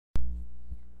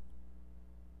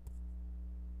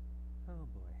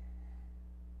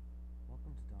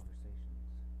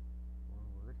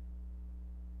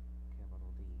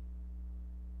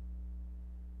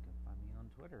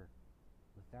Twitter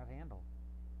with that handle,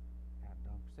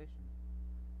 @Dogversation.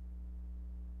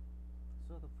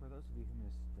 So for those of you who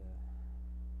missed the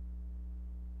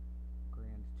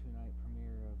grand two-night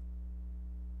premiere of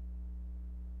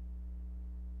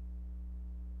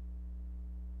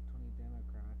 "20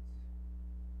 Democrats,"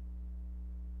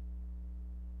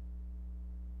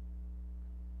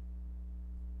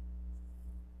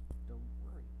 don't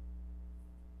worry.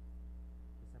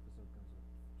 This episode comes with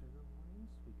trigger warnings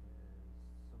because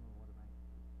some of what I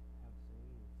have to say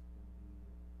is going to be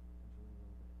potentially a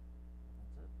little bit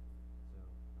offensive. So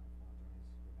I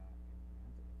apologize for that in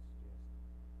advance. It's just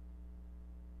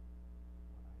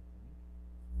what I think.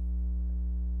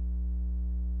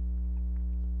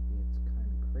 It's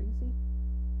kind of crazy.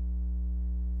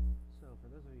 So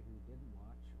for those of you who didn't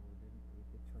watch or didn't read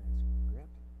the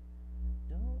transcript,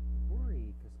 don't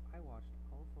worry, because I watched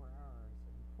all 4 hours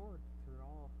and poured through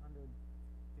all 115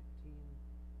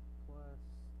 plus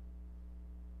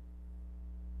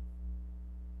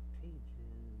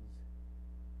pages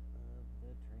of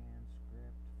the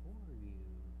transcript for you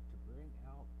to bring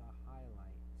out the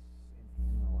highlights and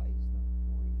analyze them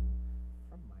for you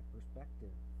from my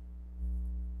perspective.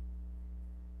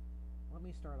 Let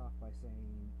me start off by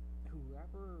saying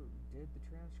whoever did the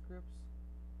transcripts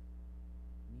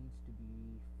needs to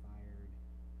be fired.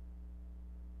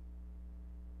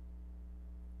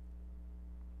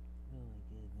 Oh my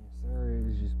goodness, sir, it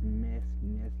was just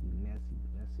messy.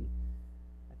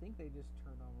 I think they just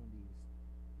turned on one of these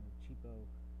cheapo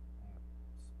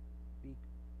speak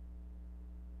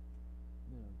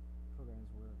programs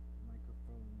where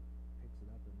microphone picks it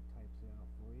up and types it out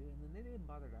for you, and then they didn't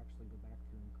bother to actually go back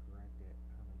through and correct it.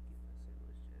 Oh my goodness, it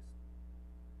was just...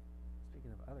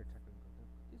 Speaking of other technical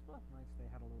difficulties, both nights they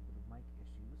had a little bit of mic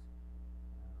issues.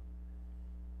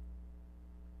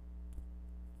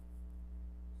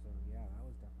 So yeah, that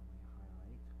was definitely a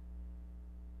highlight.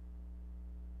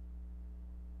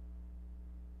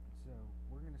 So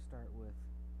we're going to start with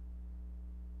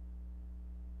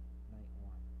night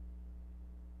 1.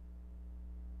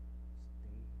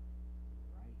 Stay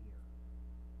right here.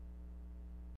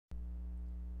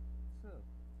 So,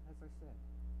 as I said,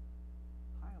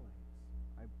 highlights.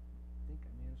 I think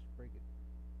I managed to break it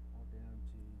all down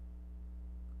to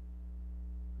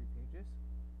 3 pages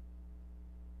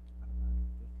out of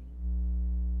 115.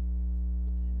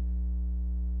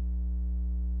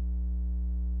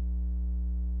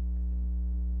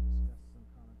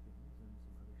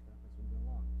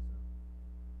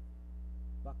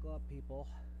 Buckle up, people.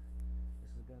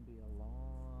 This is going to be a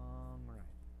long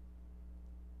ride.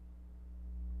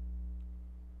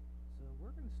 So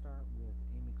we're going to start with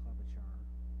Amy Klobuchar.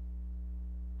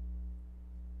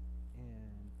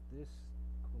 And this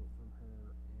quote from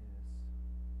her is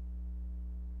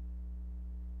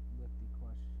with the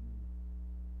question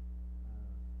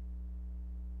of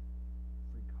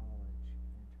free college.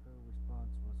 And her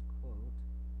response was, quote,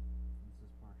 and this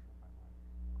is partial, by the way,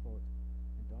 quote,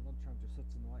 "And Donald Trump just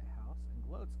sits in the White House and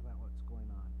gloats about what's going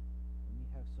on. When you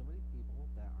have so many people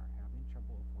that are having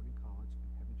trouble affording college and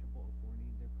having trouble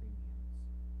affording their premiums,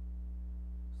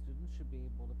 students should be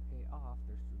able to pay off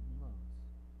their student loans."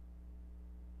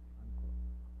 Unquote.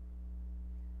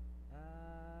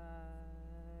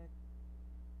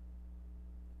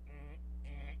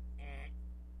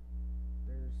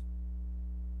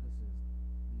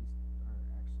 These are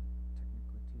actually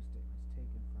technically 2 statements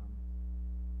taken from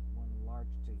one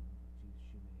large statement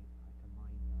she made. I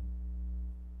combined them.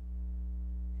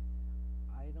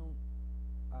 I don't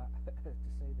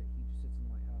to say that he just sits in the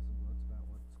White House and gloats about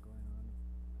what's going on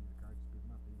in regards to people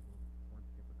not being able to afford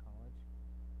to pay for college.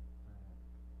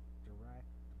 Direct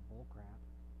bullcrap.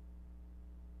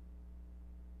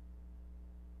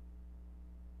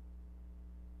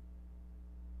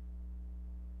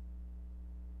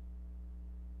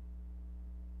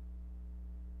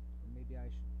 Or maybe I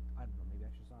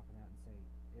should soften that and say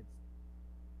it's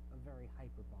a very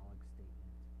hyperbolic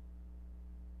statement.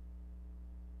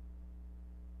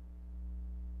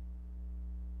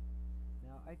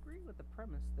 Now, I agree with the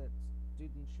premise that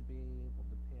students should be able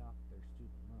to pay off their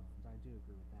student loans. I do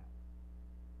agree with that.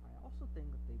 I also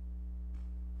think that they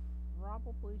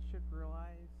probably should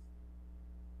realize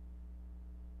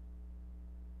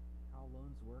how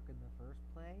loans work in the first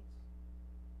place.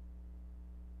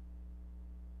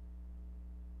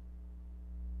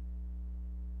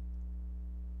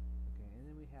 Okay, and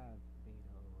then we have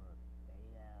Beto,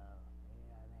 man,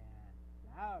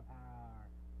 flower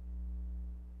power.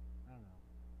 I don't know.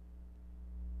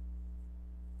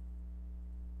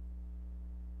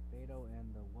 Beto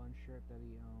and the one shirt that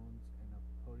he owns and a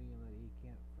podium that he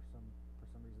can't, for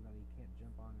some reason that he can't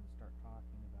jump on and start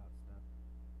talking about stuff.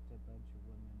 a bunch of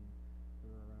women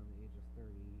who are around the age of 30.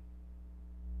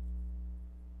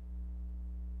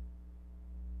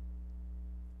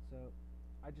 So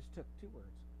I just took two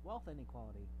words, wealth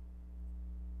inequality,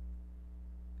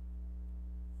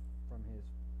 from the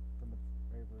one of the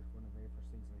very first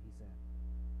things that he said.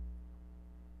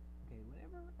 Okay,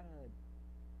 whenever a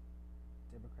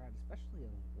Democrat, especially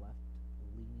a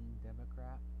left-leaning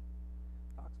Democrat,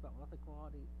 talks about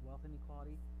wealth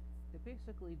inequality, they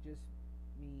basically just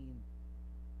mean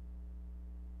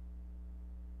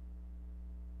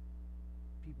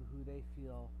people who they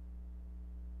feel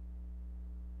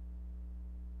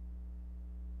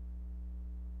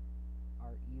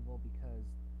are evil because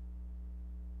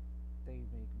they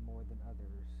make more than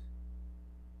others.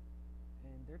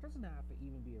 And there doesn't have to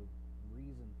even be a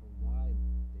reason for why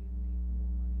they make more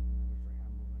money than others or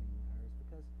have more money than others,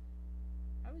 because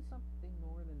having something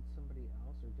more than somebody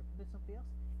else or different than somebody else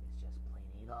is just plain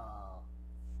evil.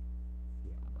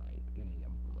 Yeah, right. Gonna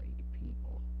break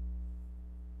people.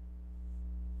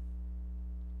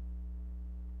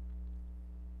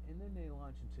 And then they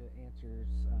launch into answers.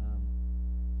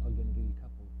 I'm going to give you a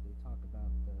couple. They talk about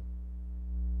the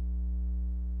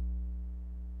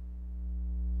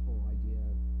whole idea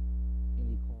of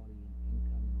inequality in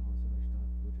income and all this other stuff,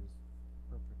 which is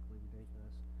perfectly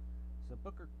ridiculous. So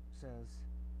Booker says,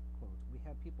 quote, "We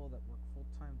have people that work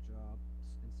full-time jobs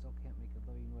and still can't make a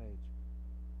living wage."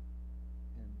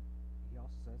 And he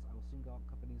also says, "I will single out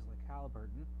companies like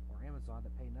Halliburton or Amazon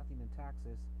that pay nothing in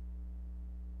taxes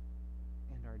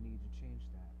and our need to change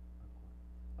that." Unquote.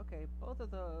 Okay, both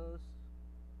of those.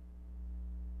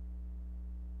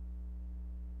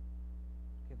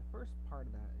 Okay, the first part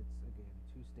of that, it's again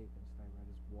two statements that I read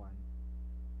as one.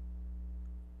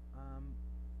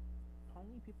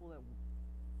 Only people that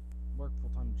work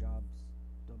full-time jobs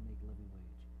don't make a living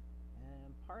wage,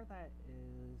 and part of that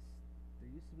is there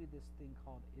used to be this thing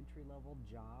called entry-level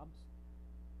jobs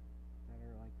that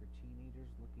are like for teenagers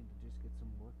looking to just get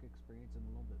some work experience and a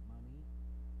little bit money.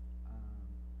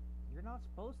 You're not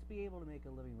supposed to be able to make a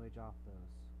living wage off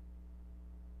those.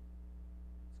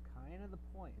 It's kind of the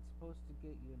point. It's supposed to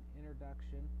get you an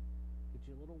introduction, get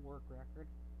you a little work record,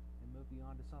 and move you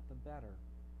on to something better.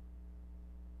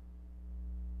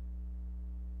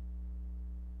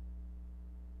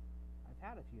 I've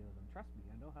had a few of them. Trust me,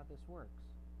 I know how this works.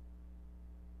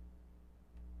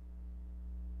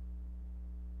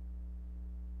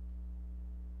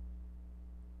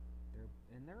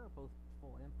 There are both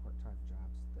full and part-time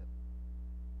jobs that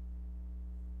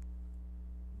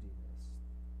do this.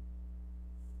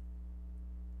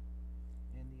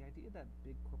 And the idea that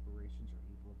big corporations are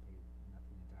evil and pay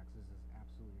nothing in taxes is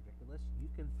absolutely ridiculous. You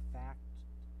can fact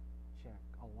check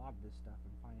a lot of this stuff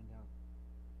and find out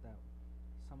that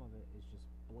some of it is just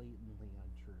blatantly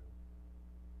untrue.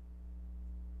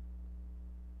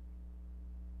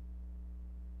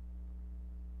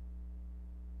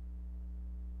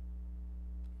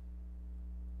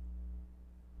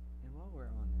 And while we're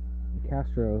on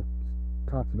Castro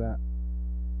talks about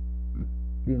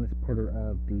being a supporter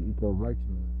of the Equal Rights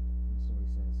Movement. This is what he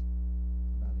says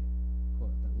about it.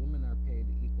 Quote, "That women are paid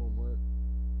equal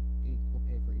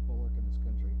pay for equal work in this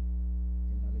country,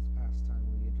 and that it's past time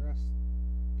we addressed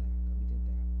that we did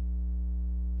that.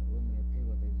 That women are paid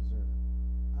what they deserve."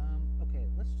 Okay,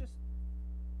 let's just...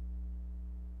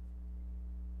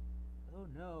 Oh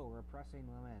no, we're oppressing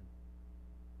women.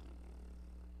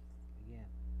 Again,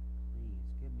 please,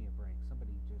 give me a break.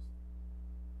 Somebody just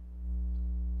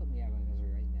put me out of my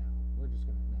misery right now. We're just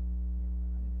gonna... No.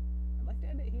 I'd like to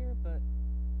end it here, but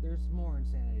there's more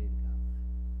insanity to come.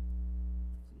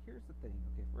 See, here's the thing.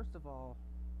 Okay, first of all,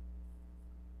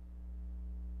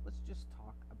 let's just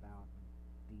talk about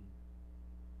the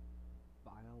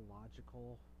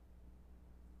biological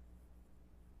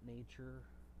nature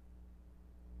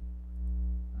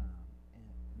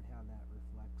and how that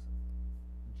reflects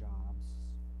jobs.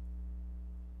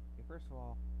 Okay, first of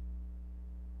all,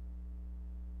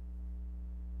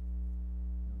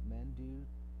 men do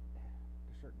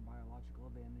there's certain biological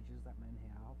advantages that men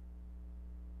have,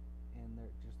 and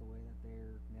they're just the way that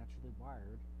they're naturally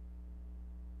wired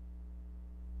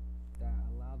that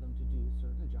allow them to do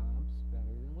certain jobs better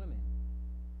than women.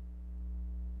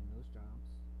 And those jobs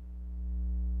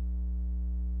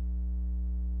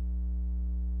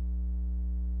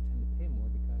tend to pay more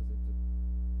because it's a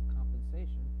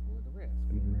compensation for the risk.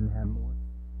 I mean, men tend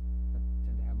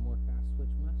to have more fast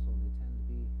twitch muscle. They tend to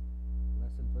be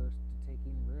less adverse to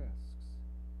taking risks.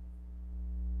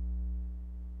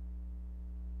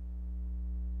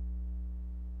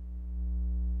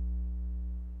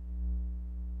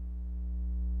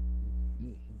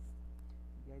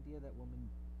 The idea that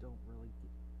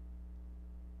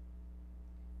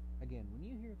again, when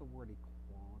you hear the word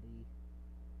equality,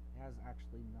 it has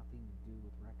actually nothing to do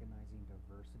with recognizing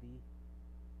diversity.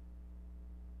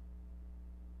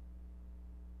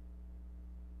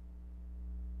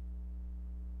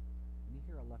 When you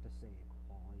hear a leftist say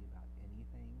equality about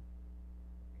anything,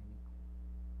 any,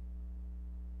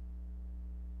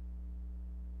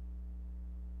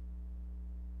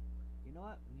 you know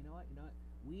what? You know what? You know what?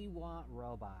 We want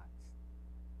robots.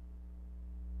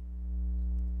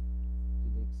 Do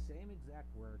the same exact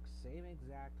work, same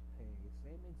exact pay,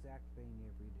 same exact thing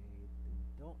every day. They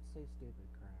don't say stupid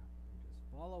crap. They just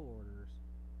follow orders.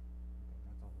 Okay,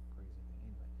 that's all a crazy thing.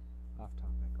 Anyway, off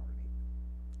topic already.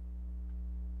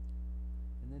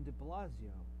 And then de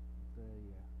Blasio,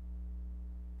 the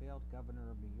failed governor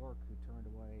of New York who turned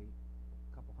away a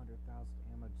couple 100,000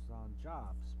 Amazon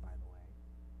jobs, by the way,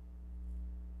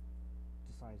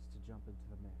 decides to jump into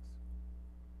the mix.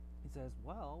 He says,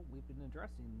 well, we've been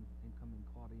addressing income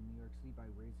inequality in New York City by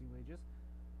raising wages,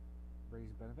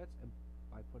 raising benefits, and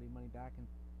by putting money back in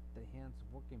the hands of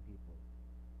working people.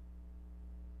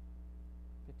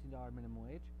 $15 minimum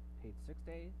wage, paid 6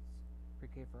 days,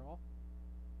 pre-K for all,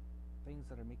 things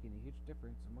that are making a huge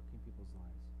difference in working people's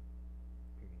lives,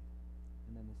 period.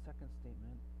 And then the second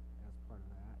statement, as part of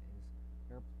that, is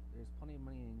there's plenty of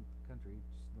money in the country,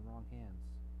 just in the wrong hands.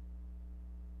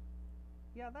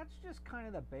 Yeah, that's just kind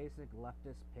of the basic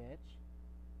leftist pitch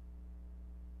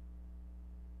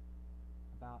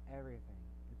about everything.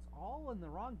 It's all in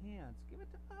the wrong hands. Give it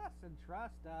to us and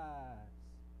trust us.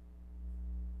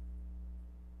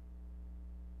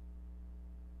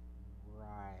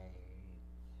 Right.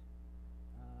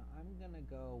 I'm gonna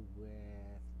go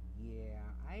with, yeah,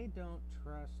 I don't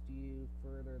trust you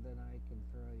further than I can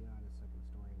throw you out a second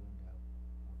story window.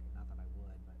 Okay, not that I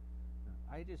would, but no,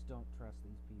 I just don't trust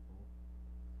these people.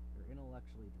 They're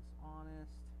intellectually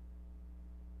dishonest.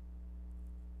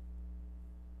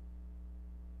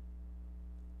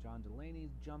 John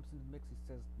Delaney jumps into the mix. He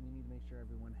says we need to make sure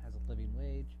everyone has a living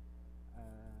wage.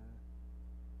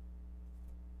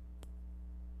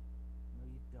 No,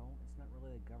 you don't. It's not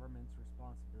really the government's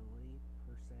responsibility,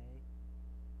 per se.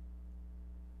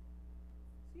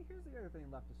 See, here's the other thing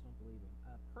leftists don't believe in.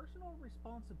 Personal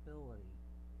responsibility.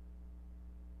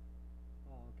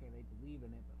 Oh, okay, they believe in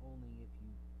it, but only if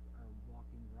you are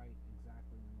walking right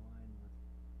exactly in line with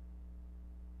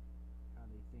how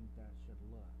they think that should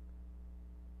look.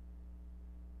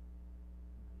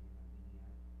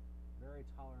 Very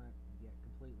tolerant, yet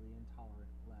completely intolerant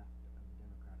left of the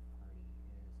Democratic Party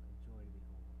is a joy to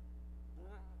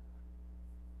behold.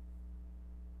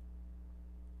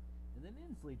 And then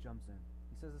Inslee jumps in.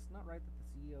 He says it's not right that the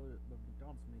CEO of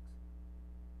McDonald's makes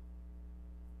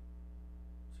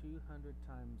 200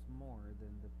 times more than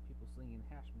the people slinging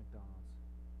hash McDonald's.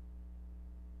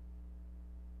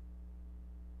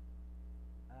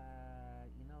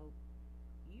 You know,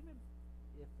 even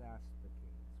if that's the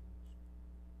case, which,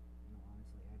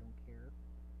 honestly, I don't care.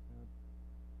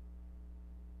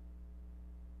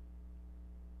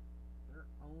 They're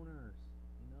owners.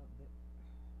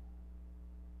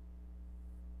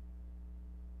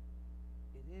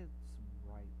 It is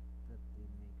right that they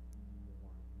make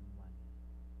more money.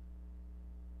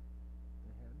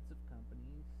 The heads of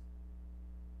companies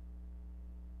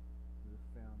who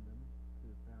found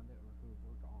it, or who have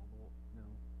worked all the,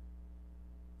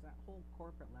 it's that whole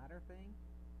corporate ladder thing.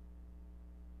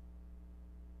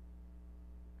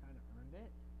 Kind of earned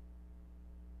it.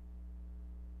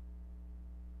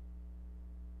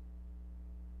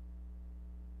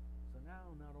 So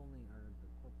now, not only are the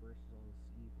corporations all this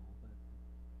evil, but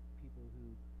people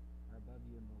who are above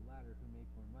you in the ladder who make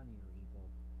more money are evil.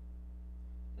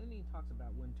 And then he talks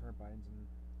about wind turbines and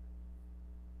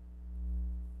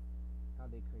how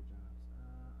they create jobs.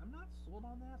 I'm not sold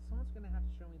on that. Someone's going to have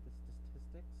to show me the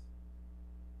statistics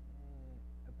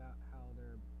about how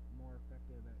they're more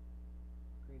effective at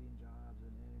creating jobs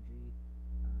and energy.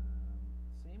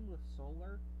 Same with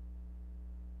solar.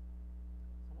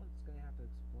 Someone's going to have to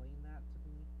explain that to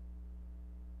me.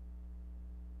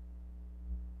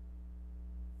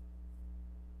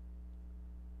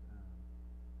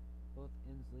 Both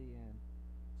Inslee and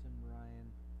Tim Ryan,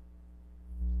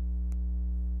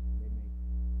 they make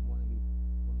one of each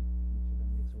of them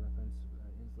makes a reference.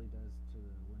 Inslee does to the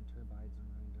wind turbines and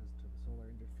Ryan does to the solar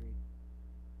industry.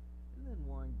 And then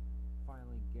Warren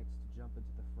finally gets to jump into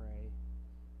the fray.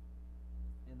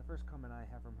 And the first comment I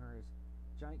have from her is,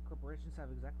 giant corporations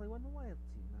have exactly one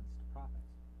loyalty, and that's to profits.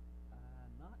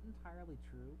 Not entirely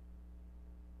true.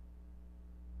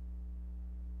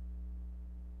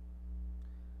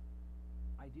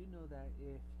 I do know that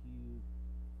if you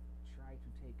try to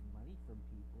take money from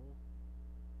people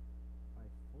by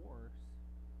force,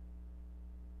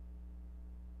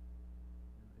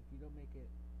 to make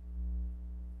it.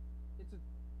 It's a.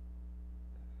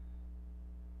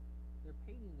 They're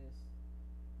painting this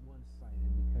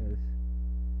one-sided because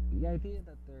the idea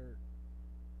that they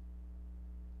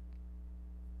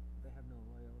have no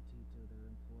loyalty to their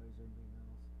employees or anything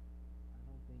else, I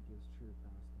don't think is true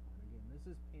across the board. Again, this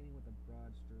is painting with a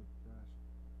broad stroke brush,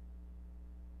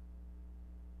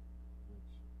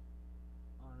 which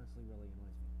honestly really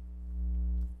annoys me.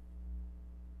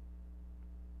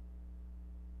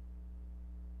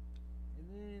 And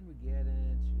then we get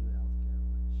into healthcare,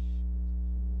 which is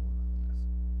a whole other mess.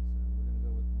 So we're going to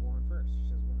go with Warren first. She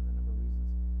says one of the number of reasons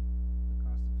the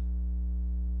cost of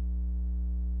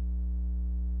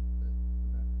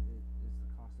is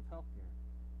the cost of healthcare,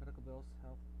 medical bills,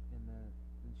 health, and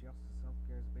she also says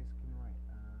healthcare is a basic human right.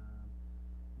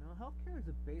 No, healthcare is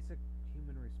a basic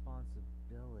human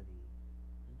responsibility.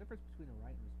 There's a difference between a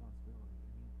right and responsibility. I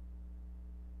mean,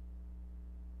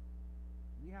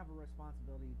 we have a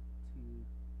responsibility to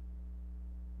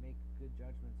make good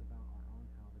judgments about our own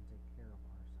health and take care of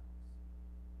ourselves.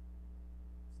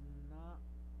 It's not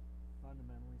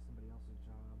fundamentally somebody else's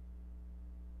job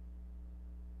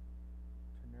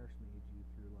to nursemaid you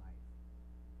through life.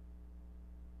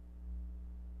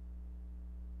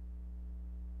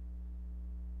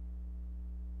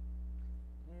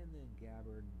 And then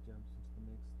Gabbard jumps into the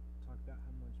mix, talk about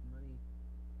how much money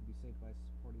can be saved by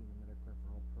supporting the Medicare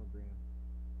for All program,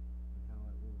 and how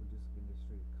it will reduce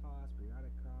administrative costs,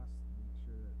 periodic costs, and make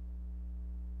sure that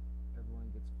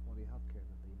everyone gets quality health care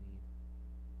that they need.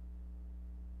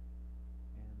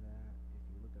 And that if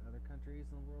you look at other countries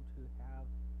in the world who have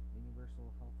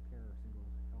universal health care or single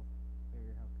health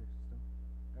payer healthcare system,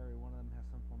 every one of them has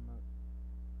some form of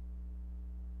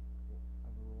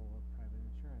a role of private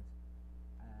insurance.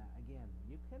 Again,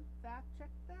 you can fact check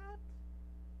that.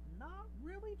 Not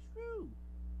really true.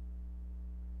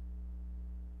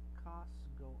 Costs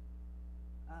go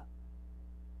up.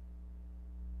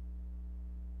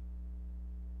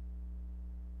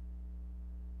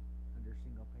 Under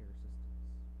single payer systems.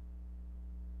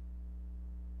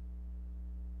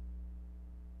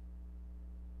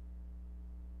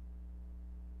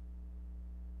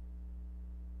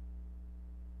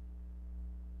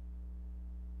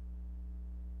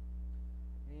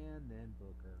 And then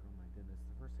Booker. Oh my goodness.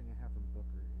 The first thing I have from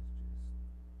Booker is just. Okay.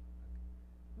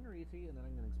 I'm going to read it to you and then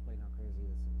I'm going to explain how crazy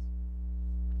this is.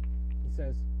 He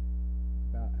says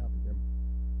about healthcare.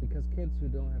 Because kids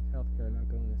who don't have healthcare are not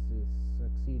going to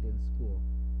succeed in school.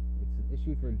 It's an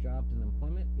issue for jobs and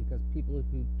employment because people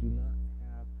who do not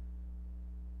have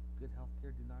good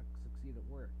healthcare do not succeed at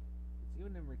work. It's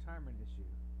even a retirement issue.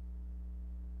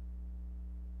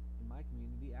 In my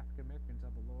community, African Americans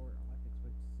have a lower life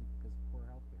expectancy because of poor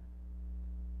healthcare.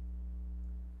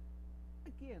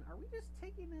 Again, are we just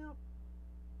taking out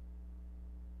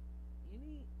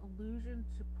any allusion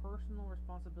to personal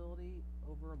responsibility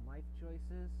over life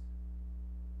choices?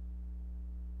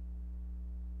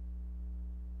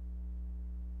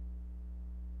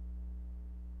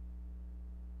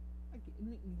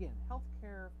 Again,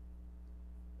 healthcare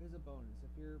is a bonus.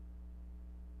 If you're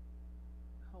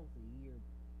healthy, you're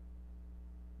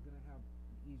gonna have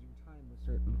an easier time with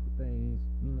certain things,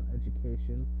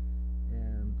 education,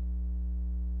 and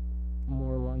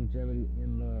more longevity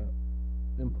in the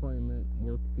employment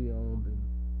work field, and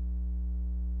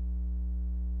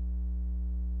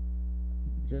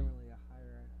generally a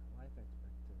higher life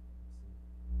expectancy.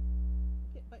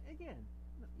 But again,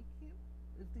 you can't.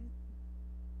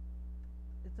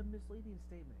 It's a misleading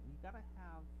statement. You gotta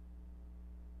have.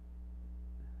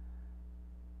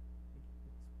 It's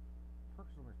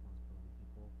personal responsibility,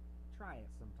 people. Try it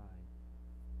sometime.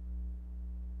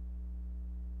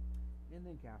 And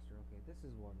then Castro. Okay, this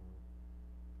is one where.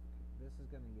 Okay, this is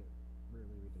gonna get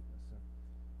really ridiculous. So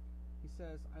he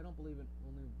says, "I don't believe in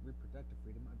only reproductive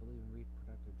freedom. I believe in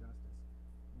reproductive justice."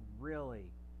 Really?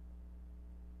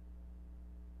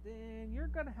 Then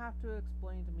you're gonna have to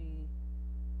explain to me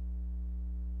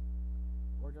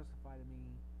or justify to me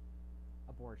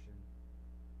abortion.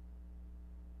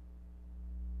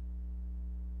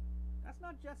 That's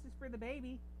not justice for the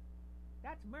baby.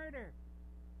 That's murder.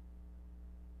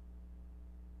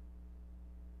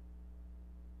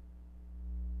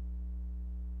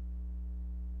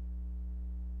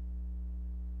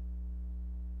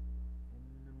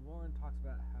 And Warren talks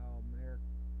about how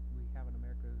we have in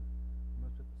America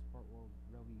most people support Roe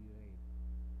v. Wade.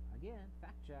 Again,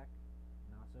 fact check.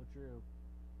 Not so true.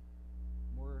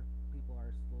 More people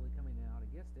are slowly coming out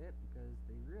against it because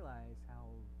they realize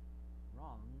how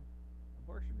wrong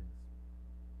abortion is.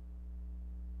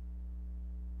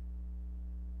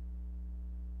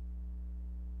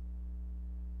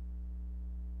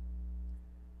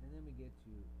 get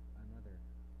to another.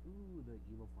 Ooh, the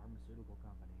evil pharmaceutical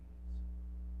companies.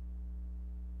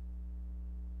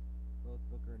 Both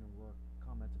Booker and O'Rourke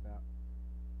comment about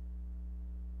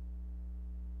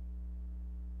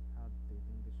how they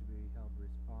think they should be held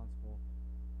responsible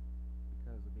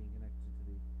because of being connected to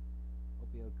the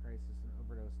opioid crisis and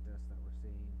overdose deaths that we're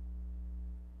seeing.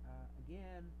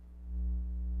 Again,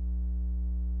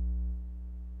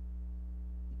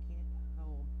 you can't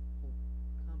hold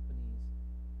companies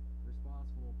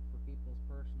responsible for people's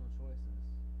personal choices.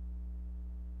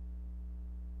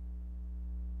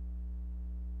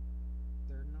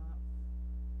 They're not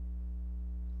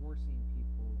forcing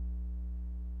people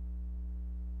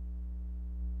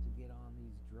to get on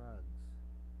these drugs,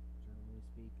 generally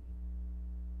speaking.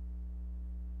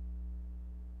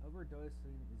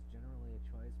 Overdosing is generally a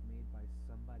choice made by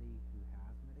somebody who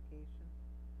has medication.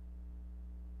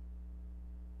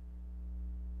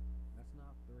 That's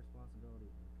not the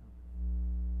responsibility of the company.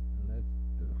 And that's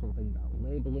the whole thing about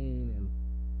labeling and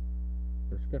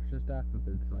prescription stuff. If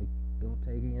it's like, don't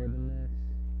take more than this.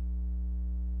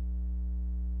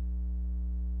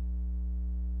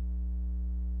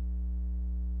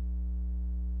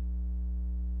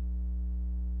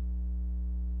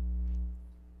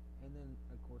 And then,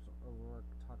 of course, O'Rourke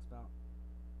talks about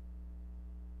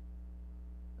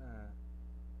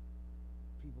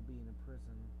people being in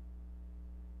prison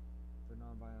for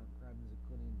nonviolent crimes,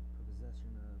 including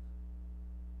possession of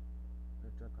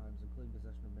drug crimes, including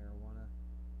possession of marijuana,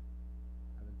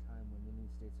 at a time when many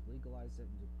states have legalized it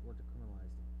or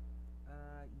decriminalized it.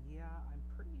 Yeah, I'm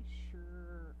pretty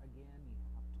sure, again, you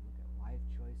have to look at life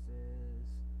choices.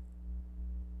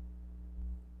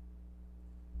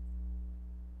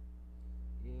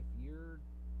 If you're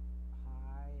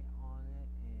high on it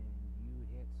and you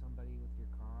hit somebody with your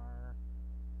car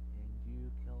and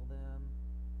you kill them,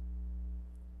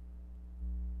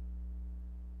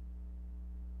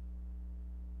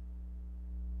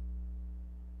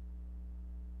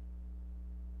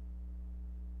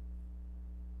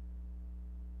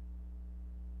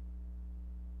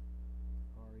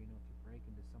 or if you break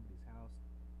into somebody's house to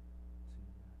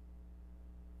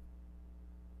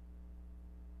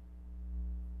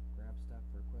grab stuff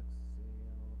for a quick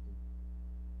sale to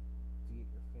get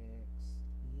your fix.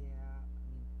 Yeah, I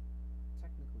mean,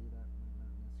 technically that might not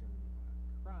necessarily be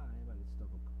a crime, but it's still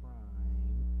a crime.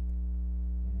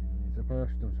 And it's a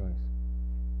personal choice.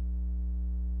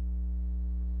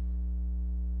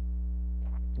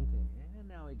 Okay, and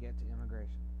now we get to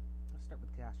immigration. Let's start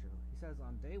with Castro. He says,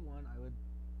 on day one, I would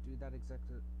do that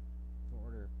executive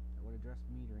order that would address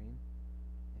metering,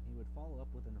 and he would follow up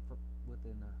within 100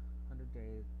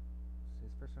 days, his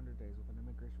first 100 days, with an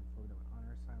immigration reform that would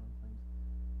honor asylum claims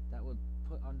that would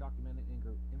put undocumented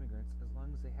immigrants, as long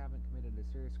as they haven't committed a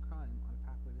serious crime, on a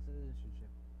pathway to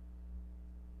citizenship.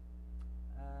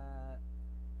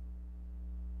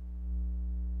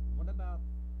 What about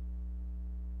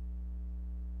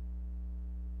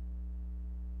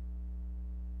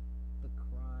the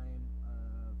crime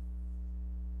of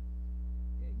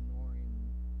ignoring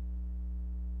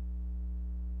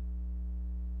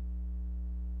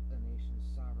a nation's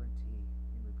sovereignty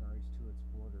in regards to its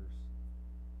borders?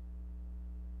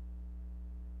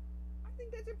 I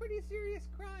think that's a pretty serious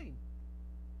crime.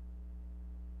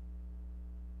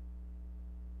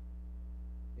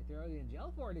 They throw you in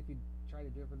jail for it if you try to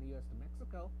do it from the U.S. to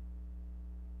Mexico.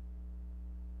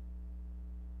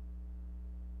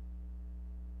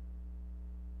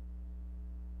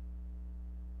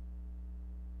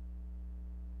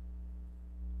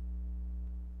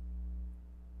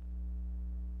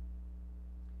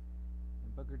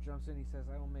 And Booker jumps in. He says,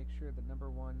 I will make sure that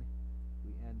number one,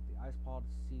 we end the ICE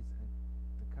policies and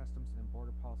the customs and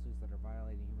border policies that are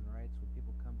violating human rights. When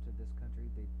people come to this country,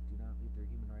 they do not leave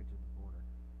their human rights at the border.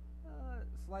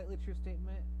 Slightly true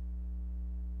statement.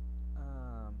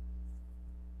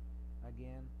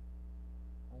 Again,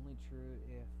 only true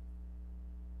if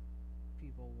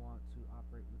people want to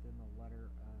operate within the letter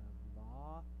of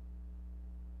law.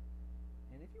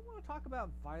 And if you want to talk about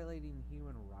violating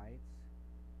human rights,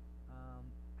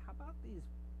 how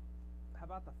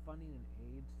about the funding and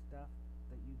aid stuff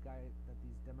that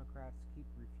these Democrats keep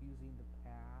refusing to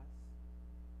pass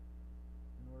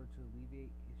in order to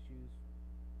alleviate issues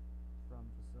from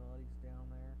facilities down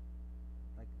there,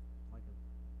 like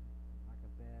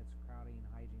beds, crowding,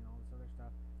 hygiene, all this other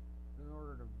stuff,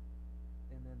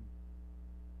 and then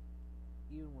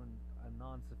even when a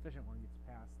non-sufficient one gets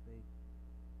passed, they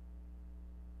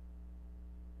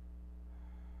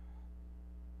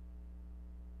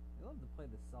love to play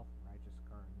the self-righteous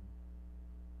card.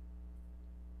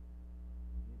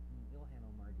 Ilhan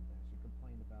Omar did that. She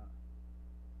complained about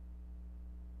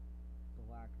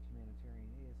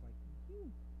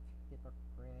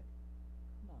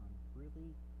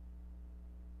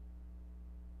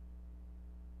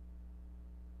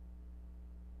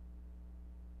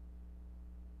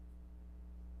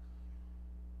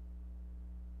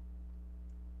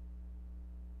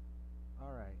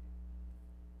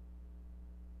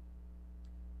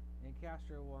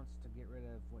Castro wants to get rid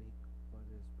of what is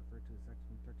referred to as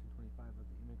Section 1325 of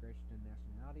the Immigration and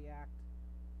Nationality Act.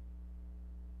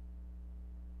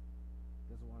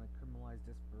 Doesn't want to criminalize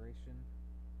desperation.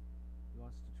 He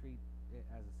wants to treat it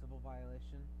as a civil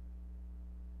violation.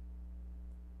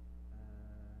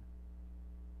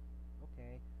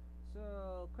 Okay,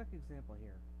 so quick example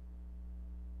here.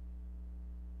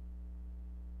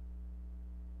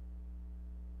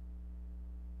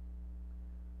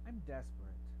 I'm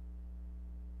desperate.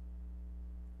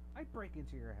 I break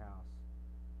into your house.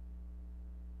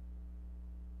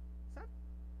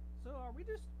 So are we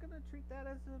just gonna treat that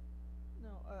as a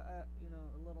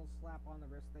little slap on the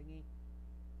wrist thingy?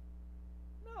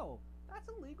 No, that's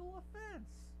a legal offense.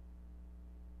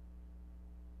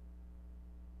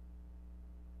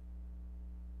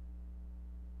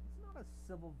 It's not a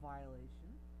civil violation.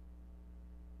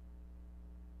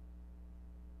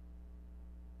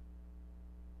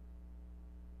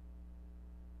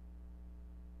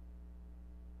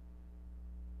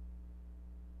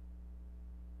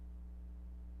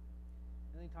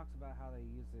 And he talks about how they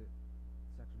use it,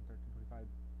 Section 1325,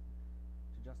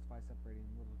 to justify separating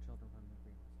little children from their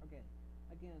families. Okay,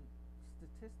 again,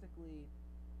 statistically,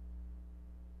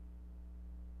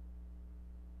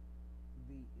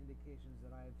 the indications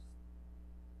that I've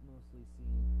mostly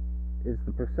seen is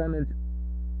the percentage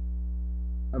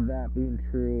of that being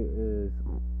true is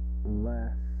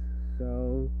less.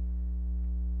 So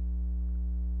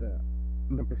the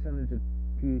percentage of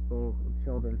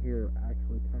children here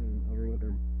actually coming over with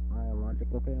their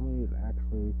biological family is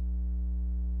actually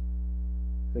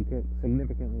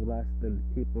significantly less than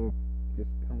people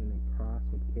just coming across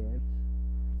with kids.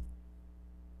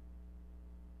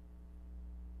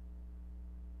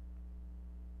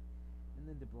 And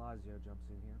then de Blasio jumps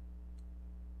in here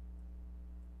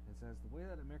and says, the way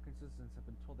that American citizens have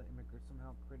been told that immigrants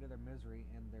somehow created their misery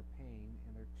and their pain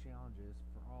and their challenges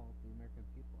for all the American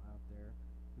people out there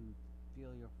who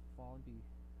feel you're falling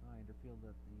behind or feel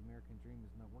that the American dream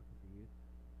is not working for you.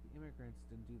 The immigrants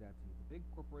didn't do that to you. The big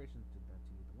corporations did that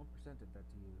to you. The 1% did that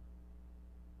to you.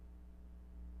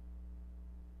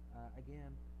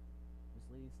 Again,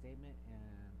 misleading statement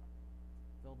and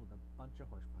filled with a bunch of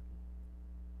horse pucky.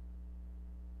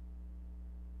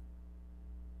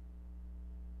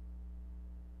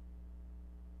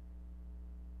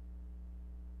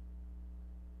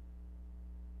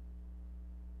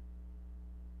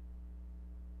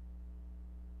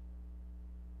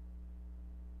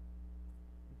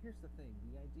 Here's the thing,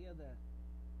 the idea that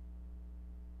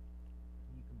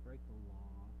you can break the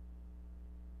law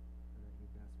or that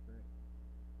you're desperate,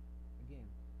 again,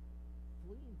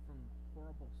 fleeing from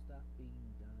horrible stuff being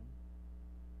done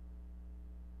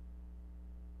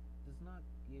does not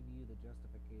give you the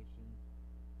justification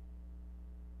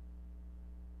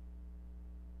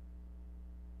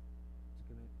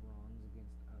to commit wrongs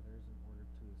against others in order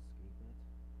to escape it.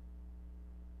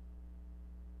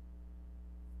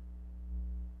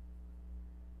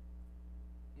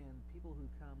 And people who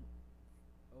come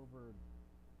over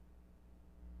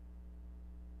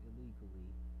illegally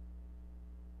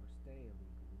or stay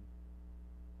illegally,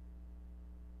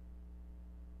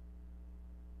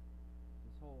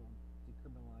 this whole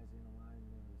decriminalizing, allowing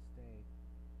them to stay,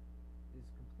 is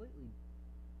completely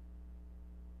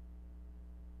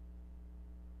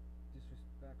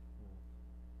disrespectful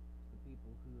to the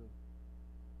people who have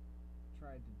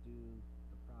tried to do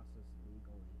the process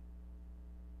legally.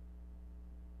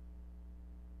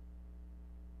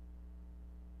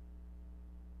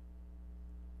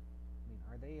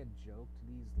 Are they a joke to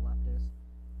these leftists?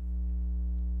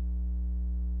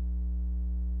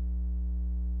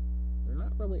 They're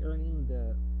not really earning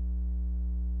the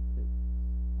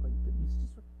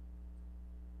it's just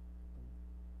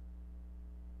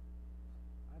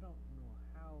I don't know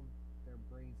how their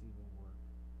brains even work.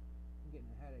 I'm getting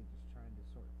a headache just trying to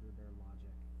sort through their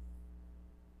logic.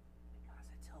 Because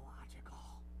it's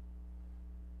illogical.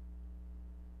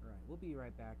 Alright, we'll be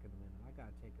right back in a minute. I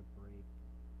gotta take a break.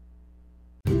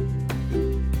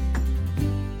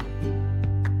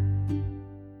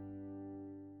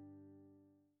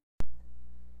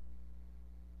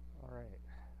 Alright,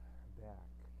 I'm back.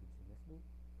 Did you miss me?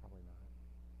 Probably not.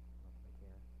 Not that I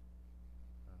care.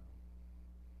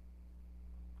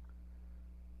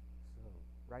 So,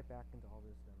 right back into all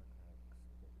this Democratic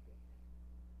stupidity.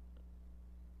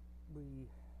 We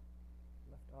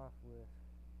left off with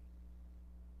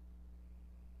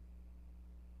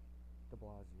de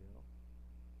Blasio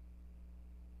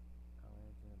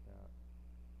commenting about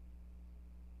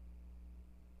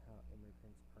how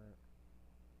immigrants aren't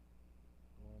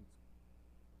the ones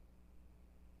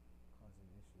causing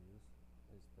issues.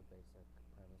 His is the basic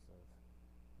premise of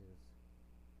his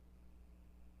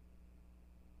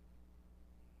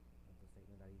of the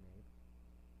statement that he made.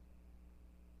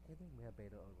 And then we have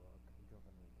Beto O'Rourke, Joe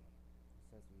Van England. He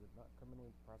says we would not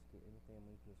criminally prosecute any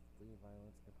family who is fleeing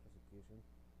violence and persecution.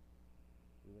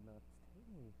 We would not stay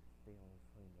any family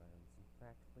fleeing violence. In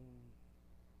fact, fleeing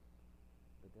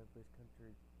the deadliest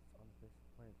country on the face of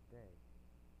the planet today.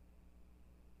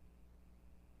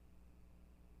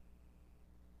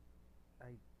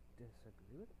 I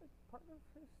disagree with that part of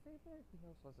his statement. He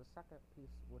also has a second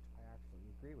piece which I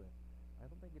actually agree with. I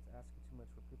don't think it's asking too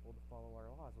much for people to follow our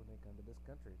laws when they come to this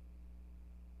country.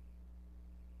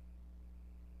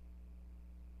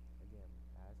 Again,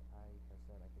 as I have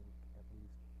said, I think at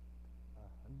least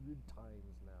 100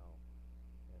 times now,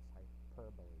 it's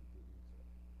hyperbole to use it.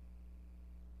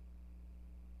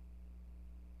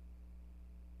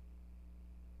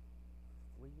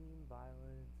 Fleeing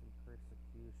violence and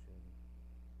persecution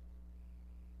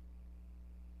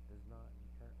does not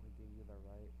inherently give you the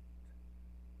right,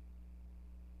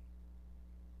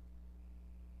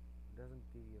 doesn't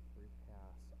give you a free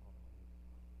pass on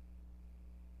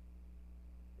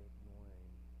ignoring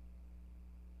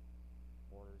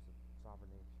borders of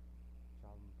sovereign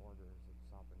borders of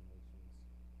sovereign nations.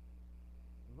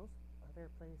 In most other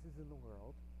places in the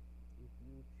world, if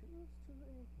you choose to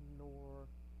ignore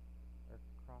or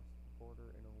cross the border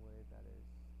in a way that is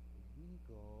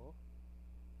illegal,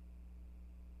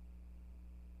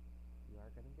 you are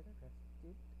going to get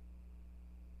arrested.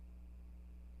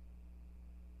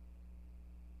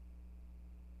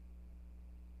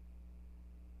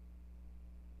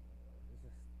 It's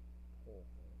just whole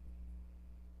thing.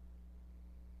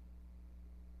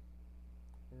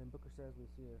 And then Booker says we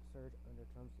see a surge under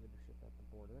Trump's leadership at the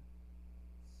border.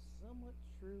 Somewhat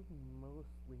true,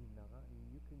 mostly not. And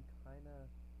you can kind of,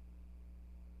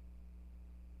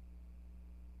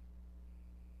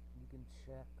 you can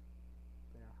check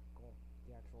the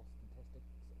actual statistics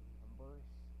and numbers.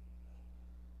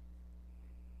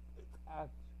 It's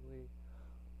actually,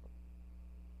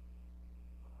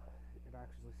 it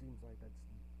actually seems like that's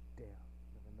down.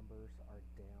 The numbers are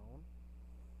down.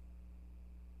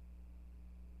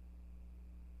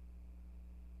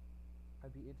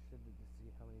 I'd be interested to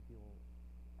see how many people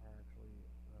are actually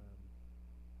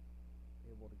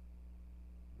able to,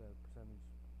 the percentage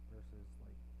versus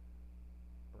like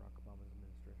Barack Obama's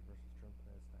administration versus Trump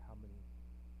as to how many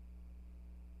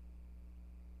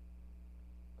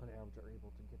on average are able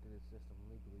to get to this system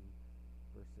legally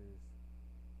versus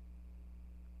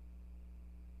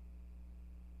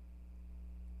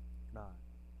not.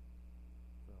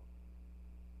 So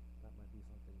that might be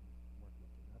something worth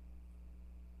looking up.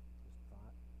 Just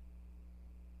thought.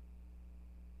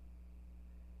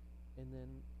 And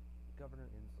then Governor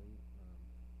Inslee,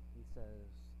 he says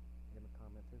in a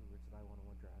comment to which I want to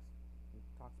address, he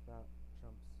talks about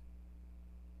Trump's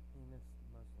heinous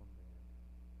Muslim ban.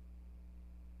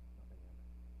 Not ban.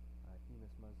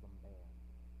 Heinous Muslim ban.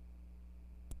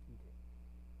 Okay.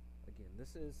 Again,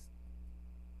 this is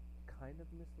kind of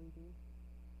misleading.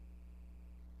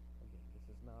 Again, this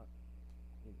is not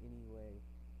in any way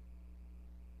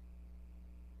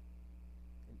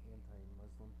an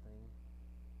anti-Muslim thing.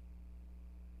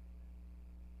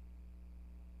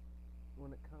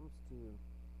 When it comes to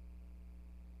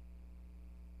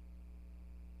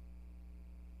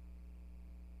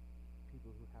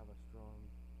people who have a strong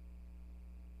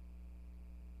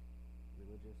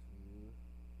religious view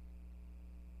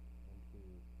and who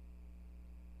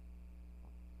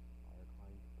are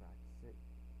inclined to practice it,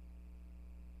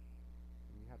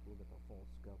 you have to look at the full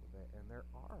scope of it. And there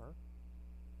are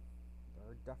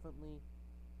definitely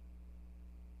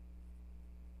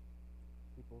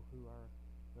people who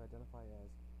identify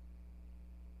as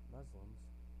Muslims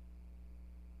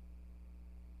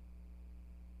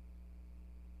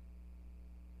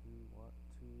who want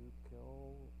to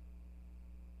kill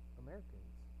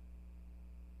Americans.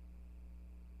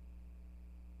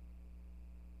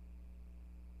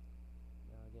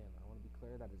 Now again, I want to be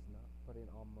clear that is not putting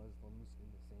all Muslims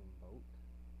in the same boat.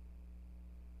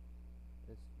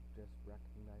 It's just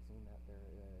recognizing that there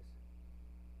is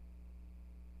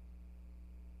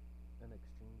an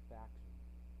extreme faction.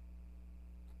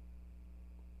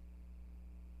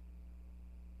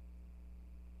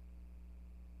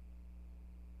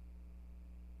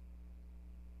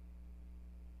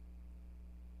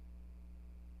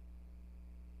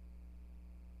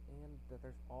 And that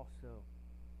there's also,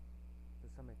 to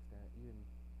some extent, even,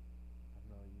 I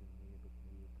don't know, maybe with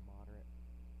the moderate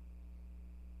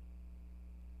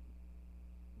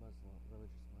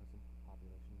religious Muslim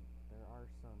population, there are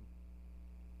some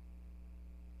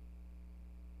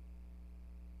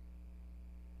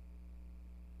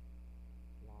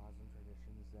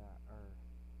that are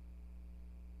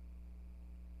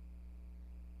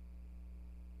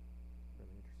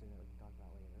really interesting that we can talk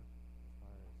about later, as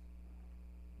far as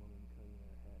women covering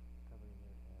their heads and other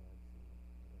things.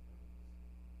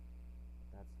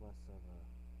 But that's less of a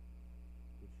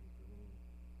issue for me.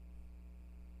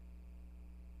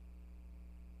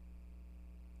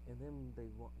 And then they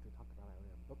want to talk about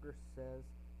Iran. Booker says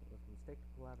it was a mistake to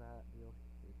pull out of that deal.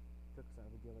 It took us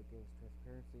out of a deal that gave us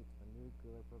transparency to the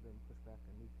nuclear program, pushed back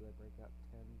a nuclear breakout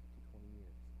 10 to 20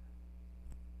 years.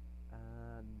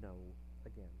 No.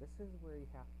 Again, this is where you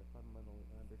have to fundamentally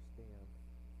understand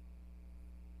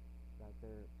that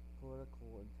their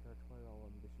political and territorial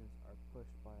ambitions are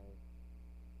pushed by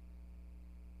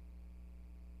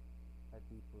a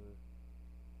deeper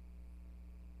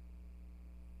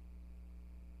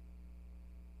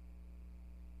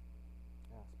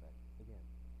aspect. Again,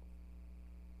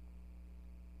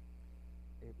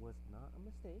 it was not a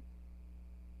mistake.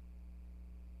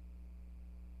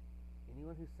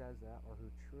 Anyone who says that or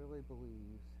who truly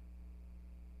believes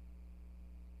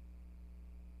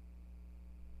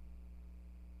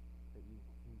that you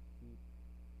can keep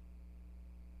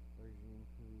a regime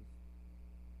whose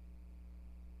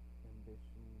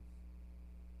ambitions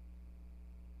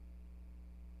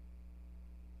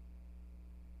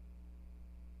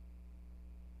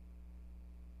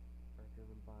are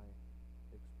driven by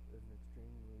an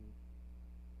extremely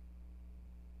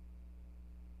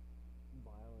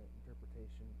violent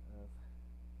interpretation of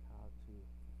how to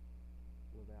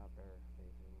live out their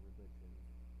faith or religion,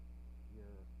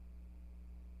 you're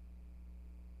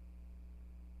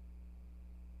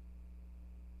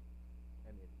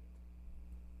an idiot.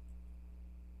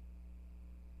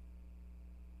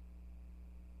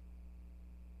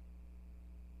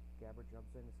 Gabbard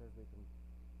jumps in and says we can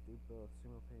do both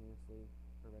simultaneously,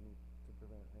 to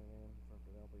prevent Iran from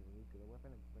developing a nuclear weapon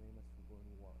and preventing us from going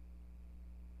to war.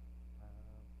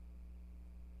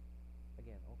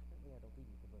 Again, ultimately, I don't think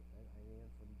you can prevent Iran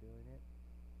from doing it.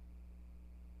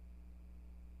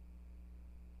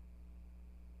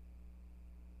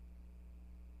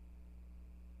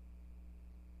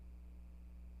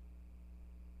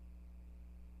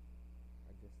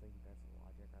 I just think that's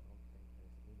logic. I don't think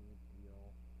there's any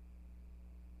deal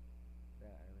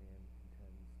that Iran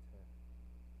intends to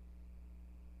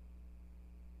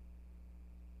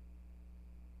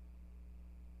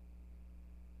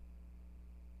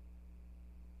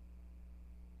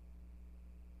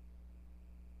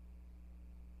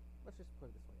let's just put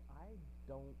it this way. I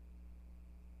don't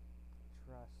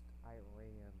trust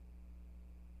Iran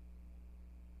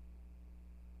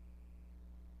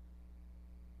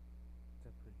to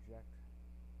project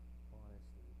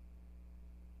honesty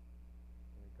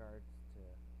in regards to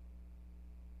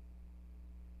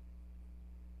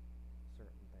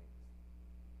certain things.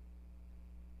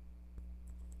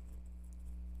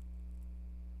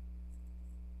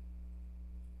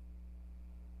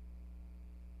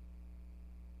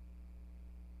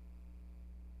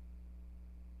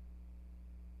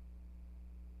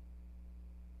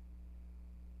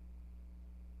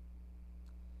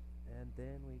 And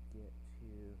then we get to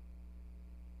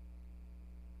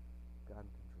gun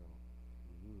control.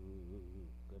 Ooh,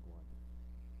 good one.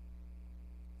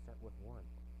 Start with one.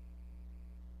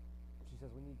 She says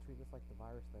we need to treat this like the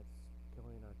virus that's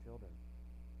killing our children.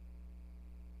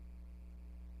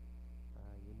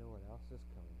 You know what else is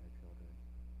killing our children?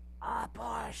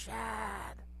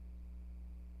 Abortion!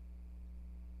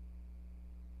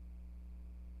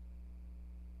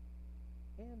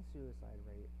 And suicide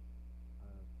rate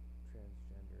of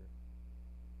transgender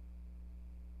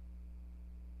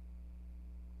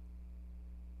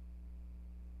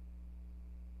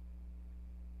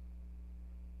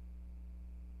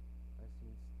I've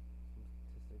seen some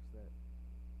statistics that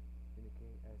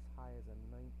indicate as high as a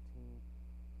 19%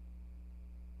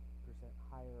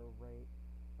 higher rate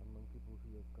among people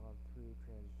who have gone through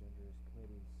transgenders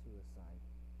committing suicide.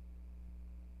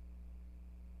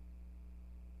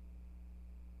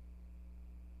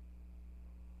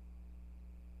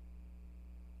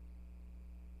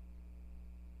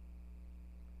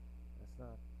 That's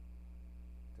not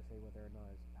to say whether or not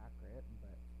it's accurate,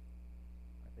 but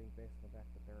I think based on the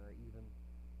fact that there are even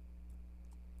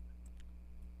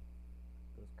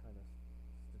those kind of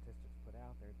statistics put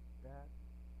out there, that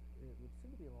it would seem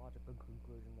to be a logical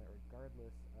conclusion that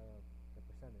regardless of the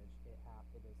percentage, it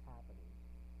is happening.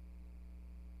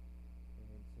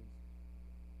 And since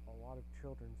a lot of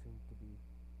children seem to be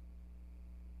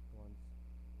the ones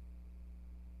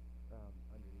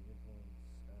under the influence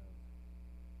of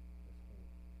this whole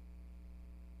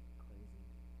crazy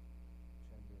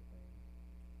gender thing,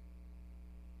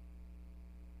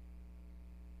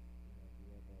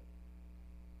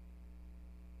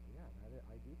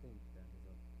 thing then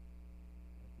is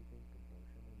like you think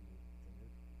abortion and the whole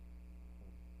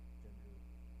gender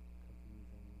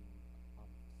confusion,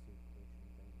 obfuscation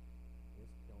thing is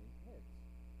killing kids.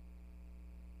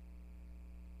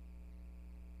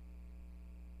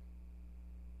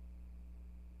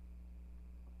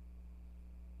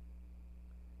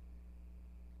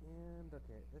 And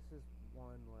okay, this is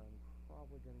one where I'm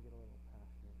probably gonna get a little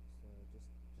passionate, so just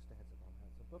a heads up on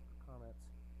that. So Booker comments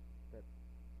that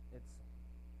it's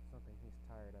something he's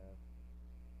tired of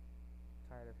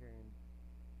hearing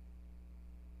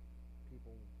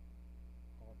people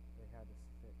all they had to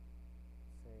say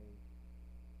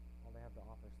all they have to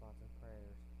offer is thoughts and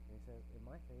prayers. And he says, in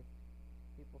my faith,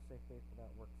 people say faith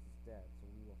without works is dead, so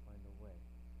we will find a way.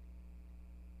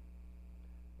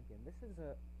 Again, this is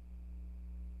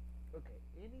okay,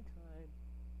 anytime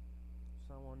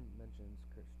someone mentions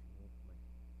Christian,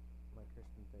 my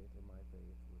Christian faith or my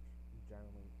faith, which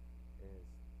generally is,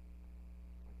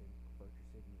 I think, virtue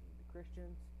signaling to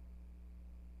Christians,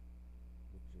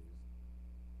 which is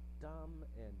dumb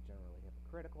and generally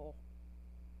hypocritical.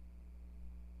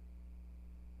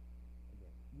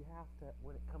 Again, you have to,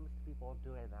 when it comes to people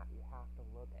doing that, you have to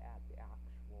look at the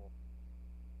actual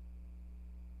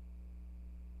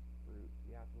fruit.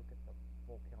 You have to look at the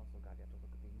full counsel of God. You have to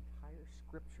look at the entire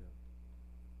scripture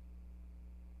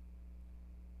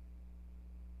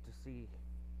to see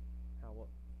how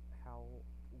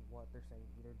what they're saying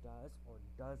either does or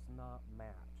does not match.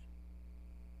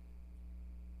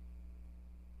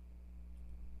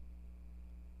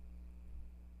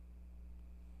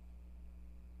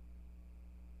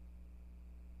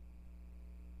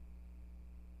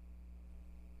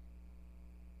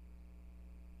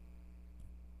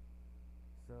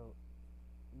 So,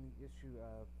 in the issue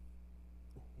of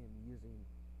him using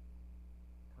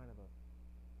kind of a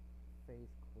faith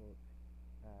quote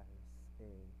as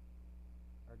a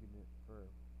argument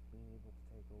for being able to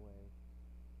take away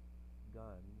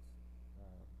guns,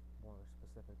 more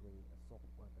specifically assault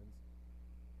weapons,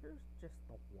 here's just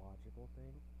the logical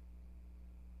thing.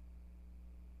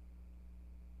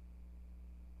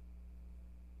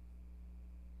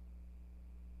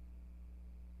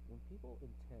 When people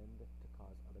intend to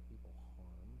cause other people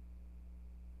harm,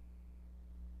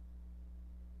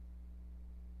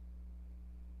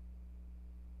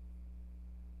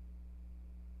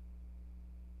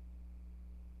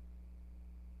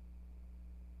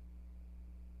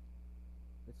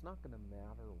 it's not going to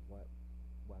matter what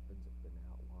weapons have been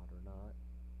outlawed or not.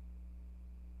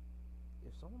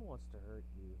 If someone wants to hurt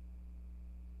you,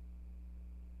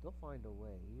 they'll find a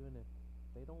way, even if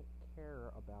they don't care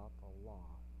about the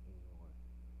law anymore.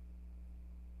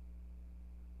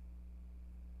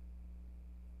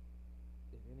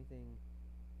 If anything,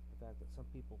 the fact that some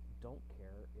people don't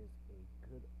care is a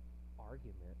good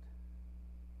argument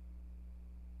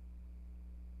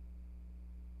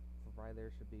for why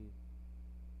there should be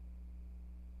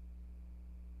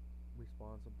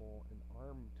responsible and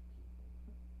armed people.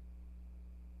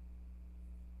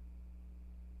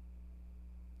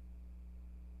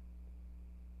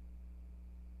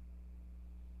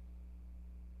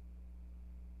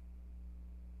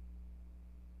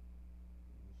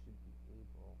 You should be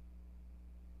able,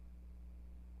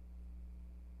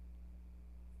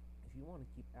 if you want to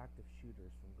keep active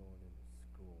shooters from going into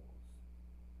schools,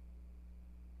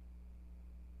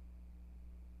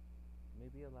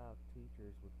 maybe allow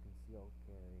teachers with concealed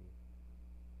carry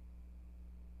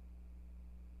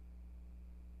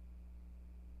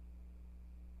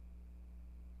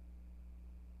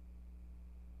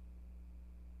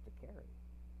to carry.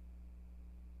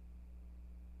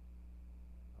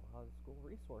 Allow the school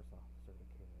resource officer to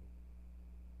carry.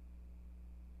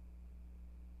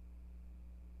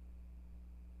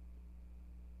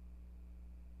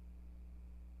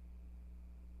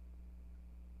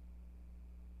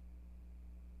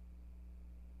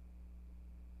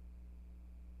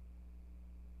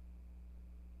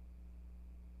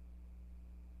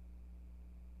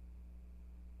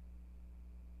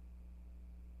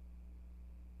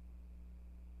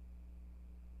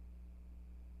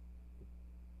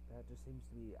 That just seems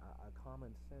to be a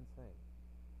common sense thing.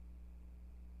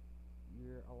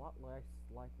 You're a lot less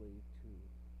likely to.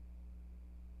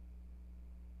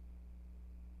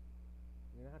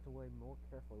 You're gonna have to weigh more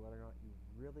carefully whether or not you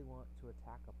really want to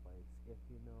attack a place if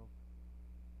you know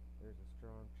there's a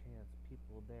strong chance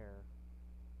people there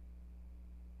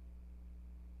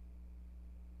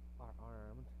are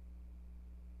armed.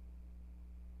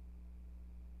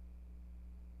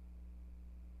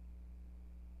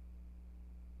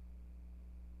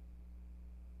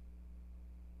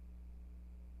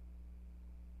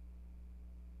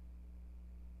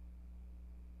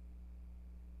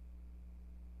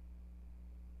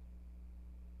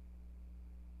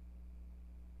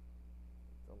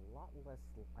 lot less.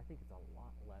 I think it's a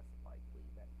lot less likely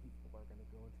that people are going to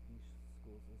go into these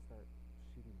schools and start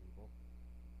shooting people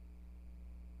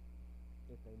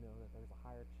if they know that there's a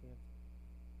higher chance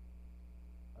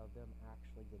of them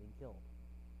actually getting killed.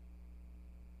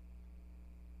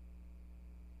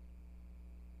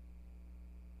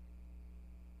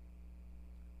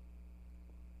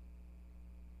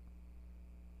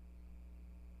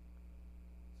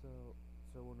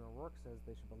 So when O'Rourke says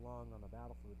they should belong on the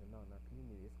battlefield and not in our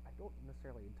communities, I don't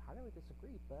necessarily entirely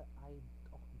disagree, but I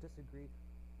don't disagree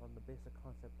on the basic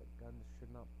concept that guns should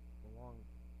not belong,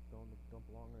 don't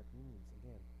belong in our communities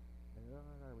again, and not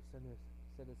in our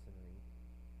citizenry.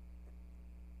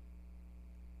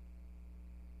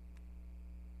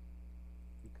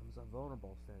 Becomes a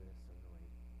vulnerable citizenry.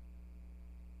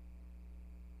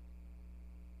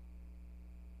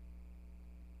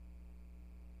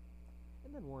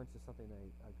 And then warrants is something I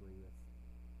agree with.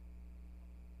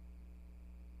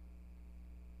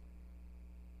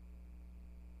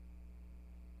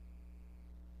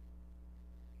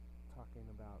 Talking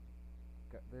about,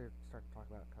 they start to talk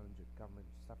about government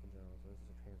stuff in general, so this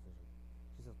is a transition.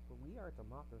 She says, but we are a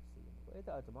democracy, and the way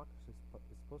that a democracy is supposed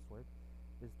to work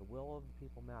is the will of the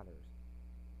people matters.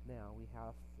 Now, we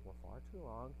have, for far too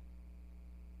long,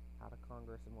 had a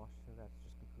Congress in Washington that's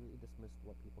just completely dismissed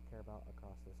what people care about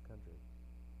across this country.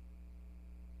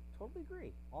 Totally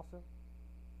agree. Also,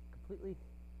 completely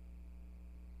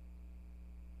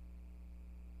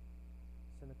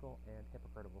cynical and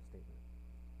hypocritical statement.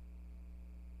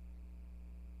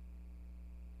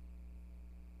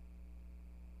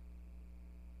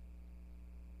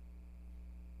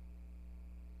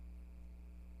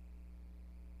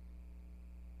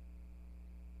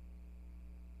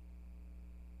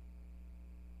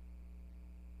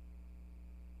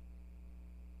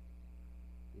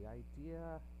 The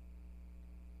idea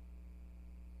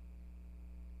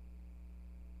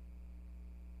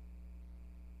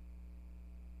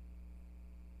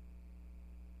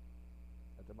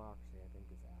of democracy, I think,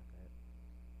 is accurate.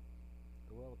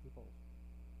 The will of people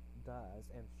does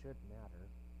and should matter.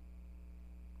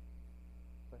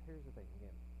 But here's the thing,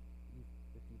 again,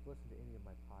 if you've listened to any of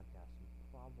my podcasts, you've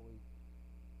probably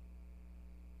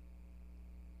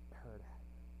heard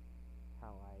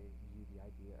how I view the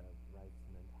idea of rights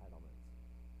and entitlements.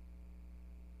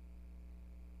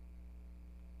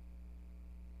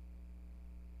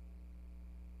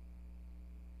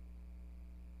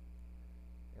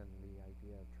 And the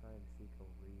idea of trying to seek a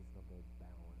reasonable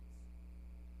balance.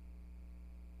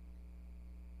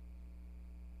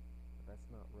 But that's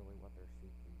not really what they're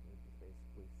seeking. They're just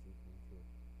basically seeking to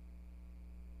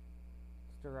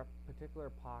stir up particular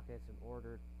pockets in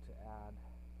order to add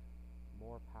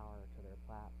more power to their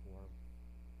platform.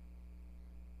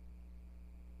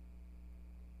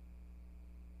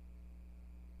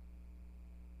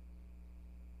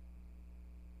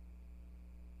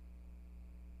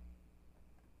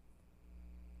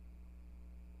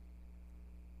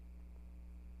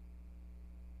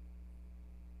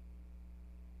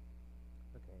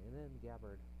 Okay, and then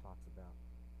Gabbard talks about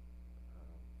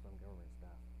some government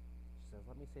stuff. She says,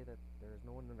 "Let me say that there is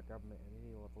no one in the government at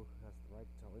any level who has the right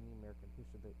to tell any American who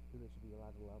they should be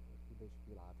allowed to love or who they should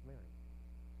be allowed to marry."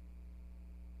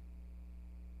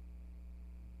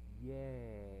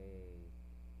 Yay!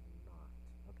 Not.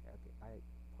 Okay. I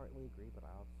partly agree, but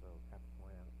I also have to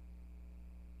point out,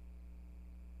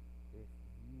 if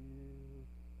you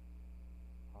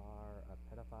are a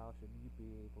pedophile, should you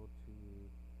be able to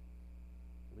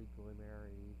legally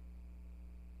marry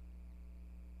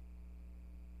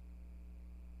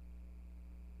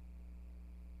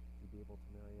be able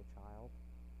to marry a child?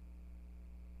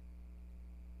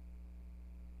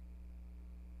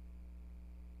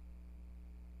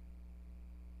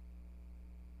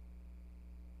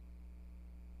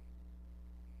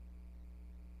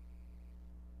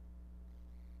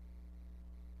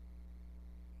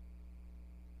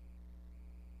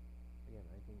 Again,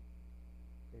 I think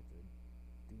it's a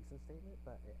decent statement,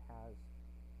 but it has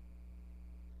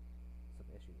some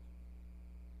issues.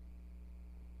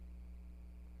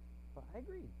 But I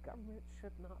agree, government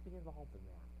should not be involved in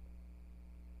that.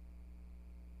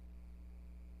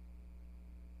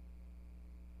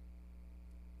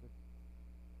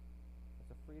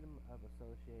 It's a freedom of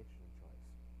association choice.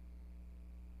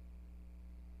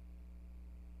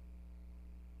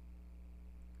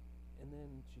 And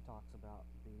then she talks about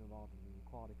being involved in the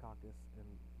Equality Caucus and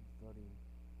voting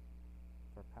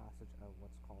for passage of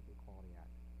what's called the Equality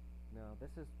Act. Now,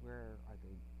 this is where I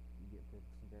think you get into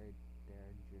some very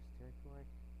dangerous territory.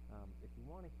 If you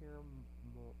want to hear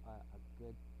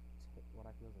what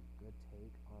I feel is a good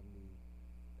take on the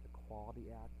Equality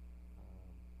Act,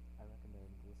 I recommend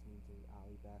listening to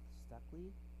Ali Beth Stuckley.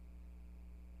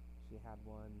 She had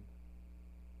one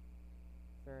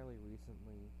fairly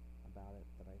recently about it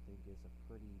that I think is a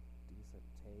pretty decent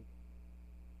take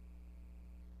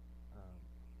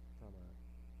from a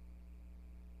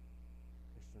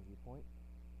Christian viewpoint.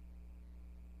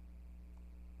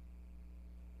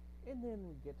 And then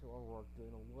we get to O'Rourke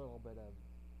doing a little bit of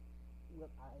what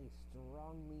I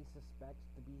strongly suspect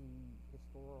to be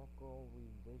historical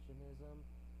revisionism.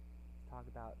 Talk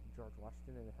about George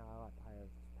Washington and how at the height of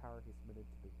his power he submitted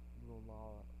to the rule of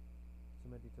law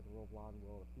and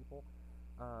will of the people.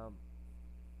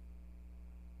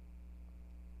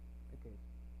 Okay,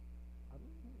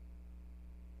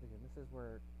 again, this is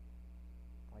where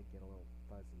I get a little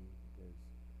fuzzy because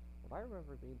what I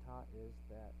remember being taught is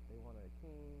that they wanted a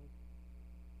king.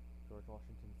 George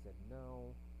Washington said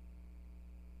no.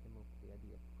 Came up with the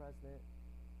idea of president.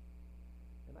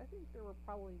 And I think there were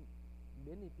probably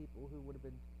many people who would have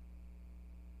been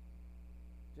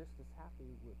just as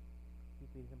happy with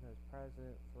keeping him as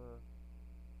president for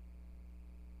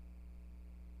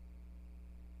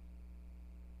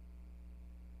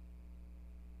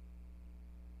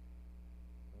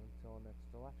until next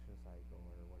election cycle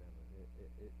or whatever.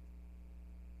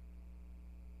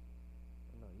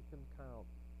 No, you can kind of,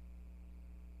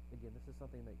 again, this is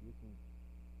something that you can,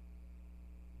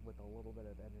 with a little bit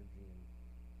of energy and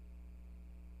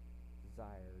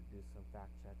desire, do some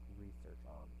fact check research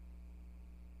on.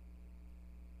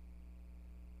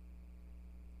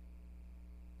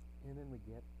 And then we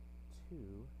get to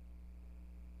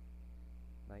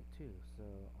night 2. So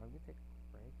I'm going to take a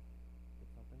quick break, get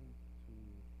something to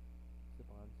sip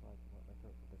on so I can let my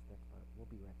throat for this next part. We'll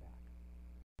be right back.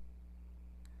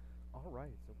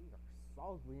 Alright, so we are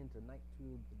solidly into night 2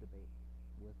 of the debate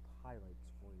with highlights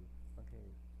for you. Okay.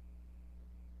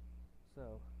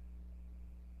 So,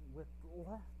 with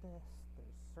leftists,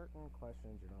 there's certain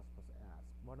questions you're not supposed to ask.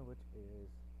 One of which is,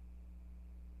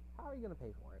 how are you going to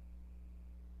pay for it?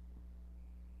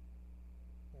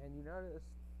 And you notice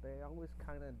they always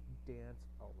kind of dance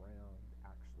around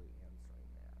actually answering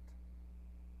that.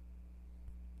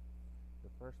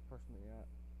 The first person they ask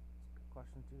a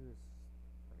question to is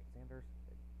Bernie Sanders,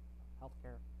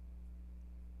 healthcare.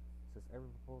 Says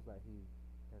every proposal that he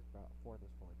has brought forth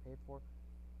is fully paid for.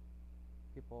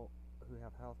 People who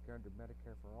have healthcare under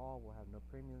Medicare for all will have no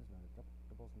premiums, no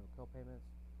deductibles, no co-payments,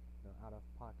 no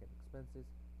out-of-pocket expenses.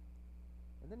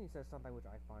 And then he says something which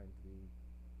I find to be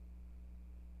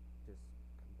just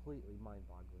completely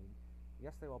mind-boggling.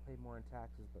 Yes, they will pay more in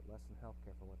taxes, but less in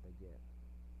healthcare for what they get.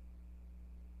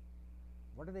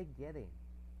 What are they getting?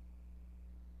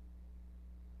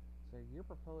 So you're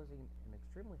proposing an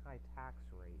extremely high tax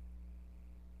rate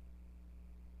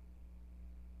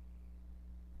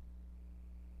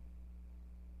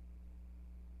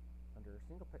under a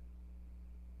single pay.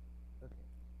 Okay.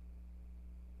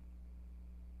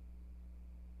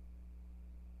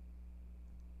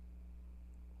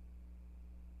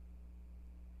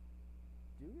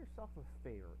 Do yourself a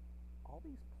favor. All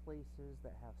these places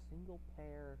that have single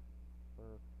payer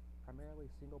or primarily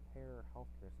single payer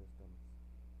healthcare systems,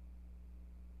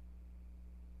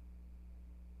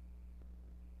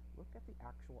 look at the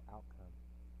actual outcome.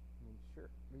 I mean, sure,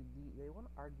 they want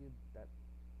to argue that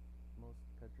most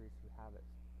countries who have it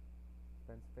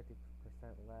spends 50%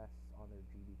 less on their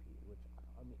GDP, which,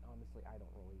 I mean, honestly, I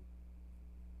don't really,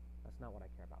 that's not what I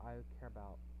care about. I care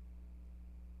about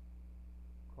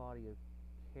quality of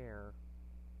care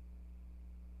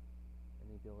and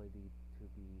the ability to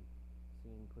be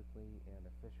seen quickly and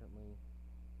efficiently.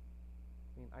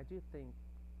 I mean, I do think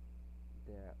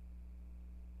that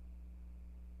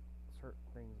certain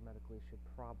things medically should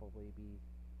probably be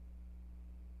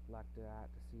looked at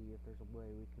to see if there's a way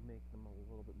we can make them a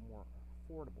little bit more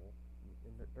affordable.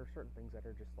 And there are certain things that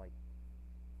are just like,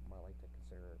 I like to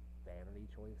consider vanity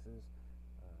choices,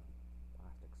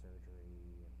 plastic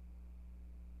surgery, and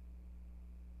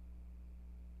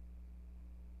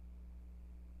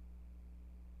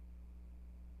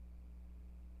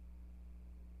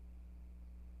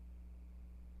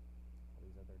all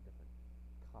these other different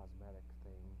cosmetic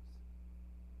things.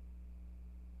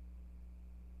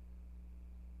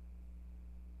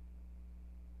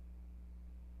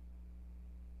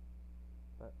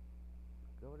 But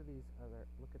look at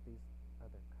these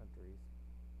other countries'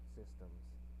 systems.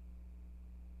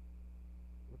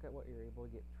 Look at what you're able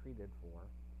to get treated for.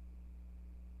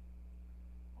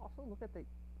 Also look at the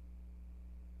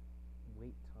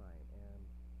wait time and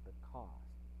the cost.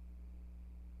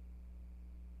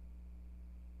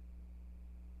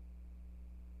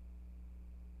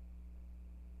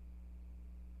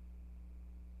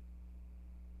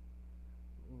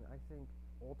 I mean, I think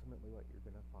ultimately what you're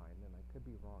going to find, and I could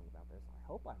be wrong about this, I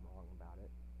hope I'm wrong about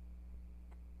it,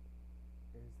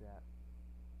 is that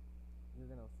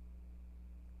you're going to,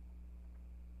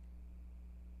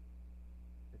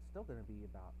 it's still going to be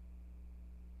about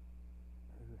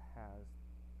who has,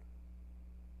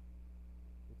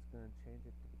 it's going to change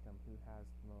it to become who has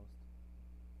the most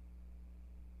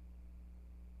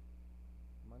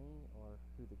money, or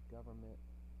who the government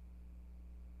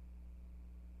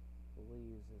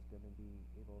believes is going to be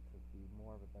able to be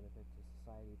more of a benefit to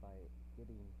society by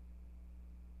getting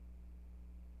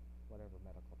whatever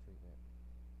medical treatment.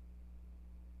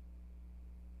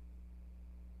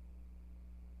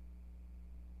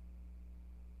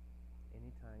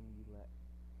 Anytime you let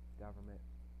government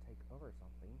take over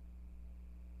something,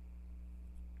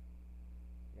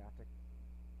 you have to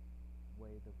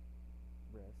weigh the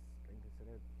risk and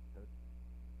consider the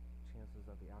chances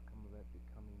of the outcome of it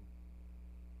becoming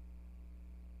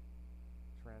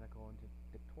tyrannical and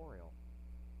dictatorial.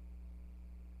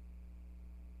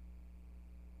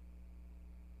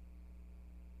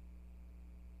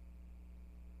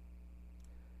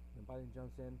 And Biden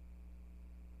jumps in,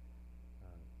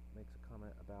 makes a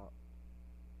comment about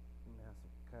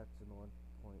massive cuts in the $1.6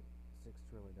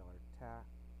 trillion tax,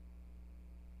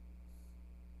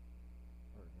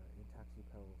 or in tax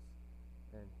loopholes,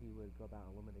 and he would go about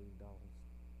eliminating Donald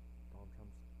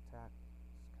Trump's tax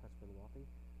cuts for the wealthy.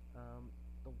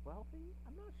 The wealthy,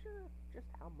 I'm not sure just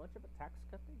how much of a tax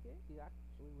cut they get. You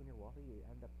actually, when you're wealthy, you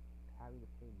end up having to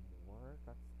pay more.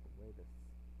 That's the way this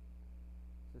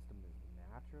system is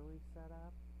naturally set up,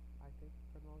 I think,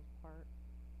 for the most part.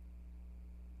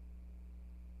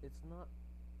 It's not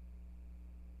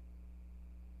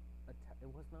it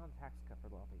was not a tax cut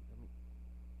for the wealthy. I mean,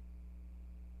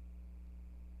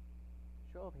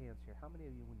 show of hands here. How many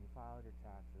of you, when you filed your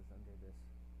taxes under the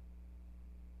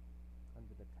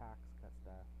tax cut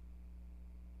stuff,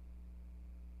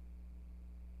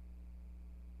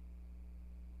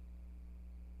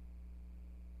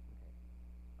 okay,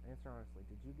 answer honestly,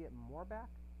 did you get more back,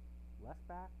 less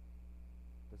back,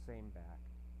 the same back?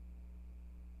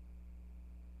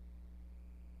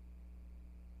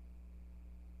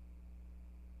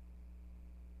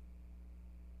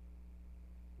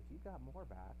 If you got more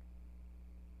back,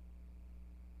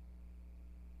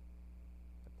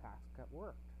 the tax cut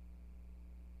worked.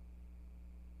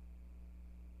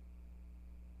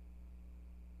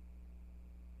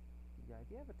 The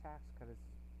idea of a tax cut is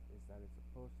that it's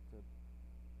supposed to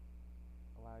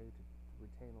allow you to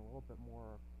retain a little bit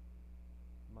more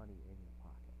money in your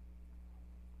pocket.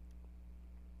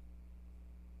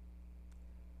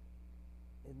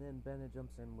 And then Bennett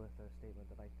jumps in with a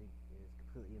statement that I think is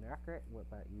completely inaccurate,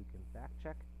 but you can fact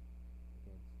check.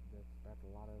 Again, that's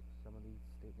a lot of some of these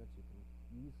statements. You can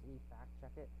easily fact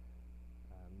check it.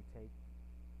 You take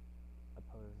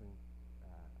opposing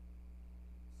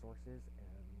sources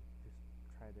and just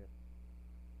try to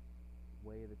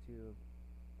weigh the two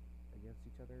against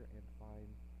each other and find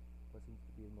what seems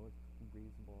to be the most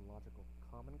reasonable and logical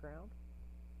common ground.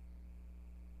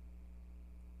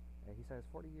 He says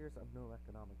 40 years of no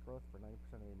economic growth for 90%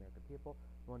 of the American people.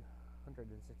 160,000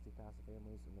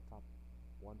 families in the top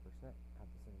 1% have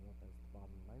the same wealth as the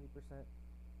bottom 90%.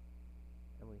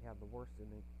 And we have the worst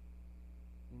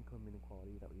income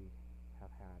inequality that we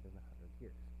have had in 100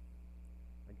 years.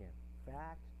 Again,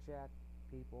 fact check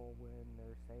people when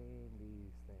they're saying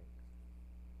these things.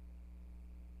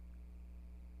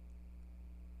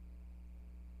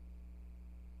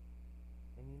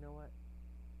 And you know what?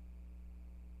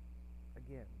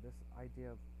 Again, this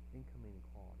idea of income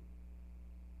inequality,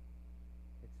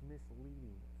 it's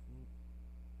misleading.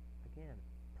 Again,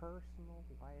 personal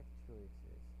life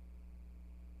choices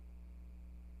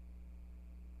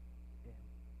in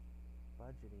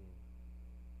budgeting,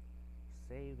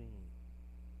 saving,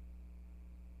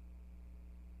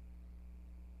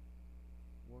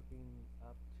 working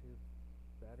up to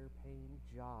better paying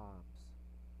jobs,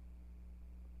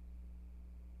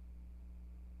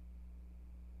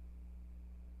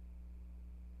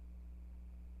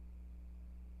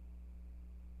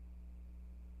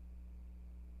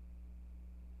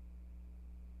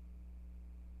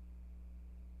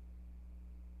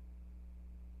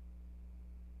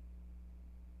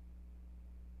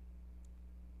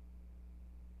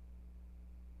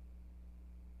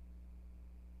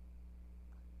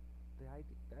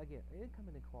 the idea, again, income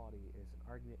inequality is an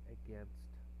argument against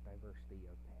diversity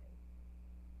of pay.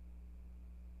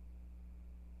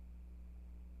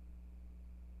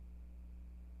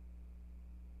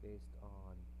 Based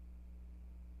on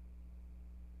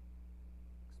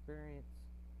experience,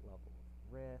 level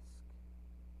of risk,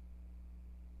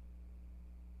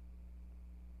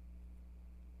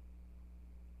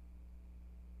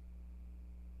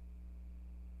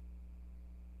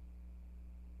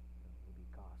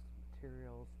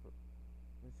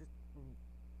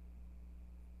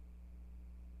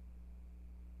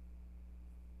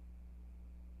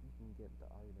 you can get into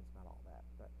arguments about all that,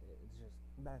 but it's just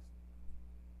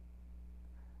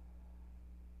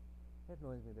it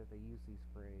annoys me that they use these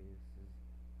phrases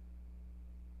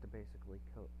to basically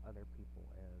coat other people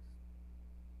as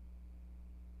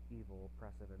evil,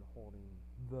 oppressive, and holding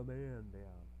the man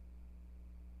down.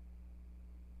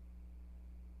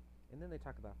 And then they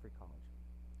talk about free college.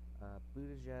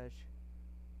 Buttigieg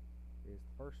is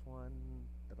the first one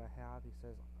that I have. He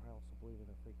says, I also believe in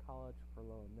a free college for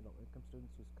low and middle income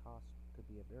students whose cost could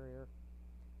be a barrier.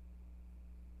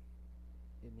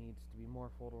 It needs to be more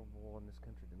affordable in this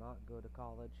country to not go to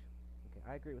college. Okay,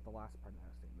 I agree with the last part of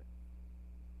that statement.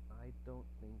 I don't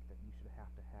think that you should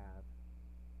have to have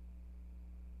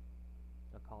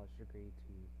a college degree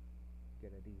to get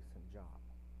a decent job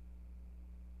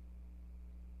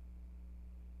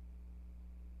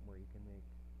where you can make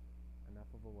enough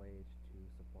of a wage to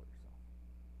support yourself.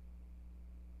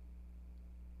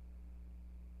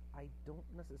 I don't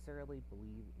necessarily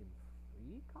believe in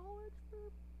free college for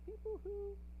people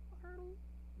who are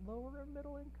lower and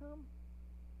middle income.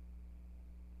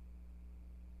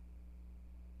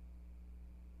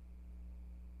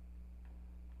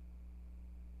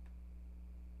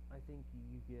 I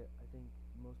think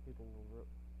most people will,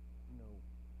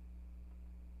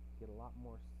 get a lot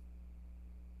more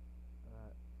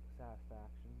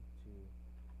satisfaction to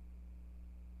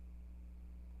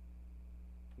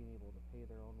being able to pay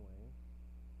their own way.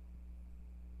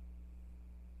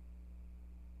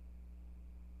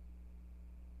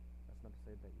 That's not to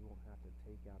say that you won't have to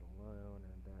take out a loan,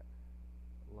 or that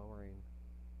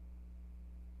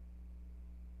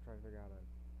trying to figure out a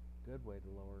good way to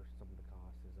lower some of the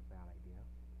costs is a bad idea.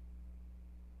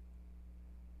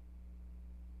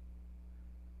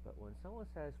 But when someone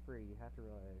says free, you have to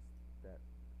realize that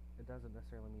it doesn't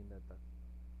necessarily mean that the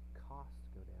costs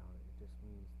go down. It just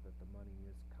means that the money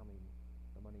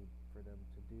for them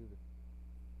to do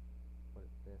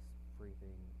this free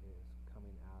thing is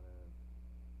coming out of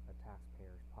a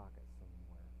taxpayer's pocket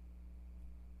somewhere.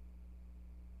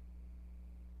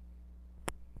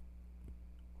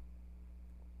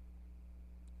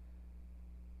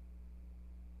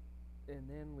 And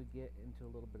then we get into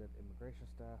a little bit of immigration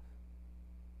stuff.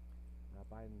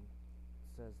 Biden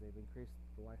says they've increased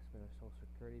the lifespan of Social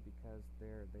Security because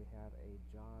they have a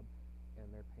job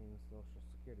and they're paying Social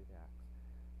Security tax.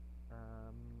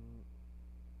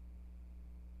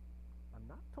 I'm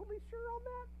not totally sure on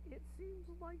that. It seems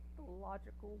like the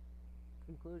logical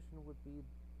conclusion would be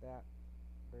that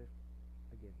there's,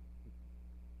 again,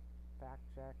 fact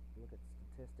check, look at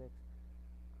statistics.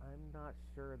 I'm not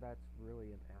sure that's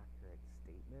really an accurate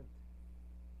statement.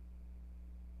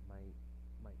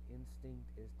 My instinct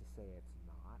is to say it's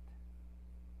not.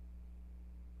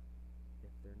 If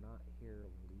they're not here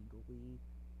legally,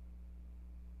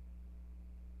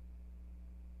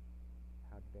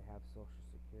 how do they have Social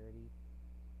Security?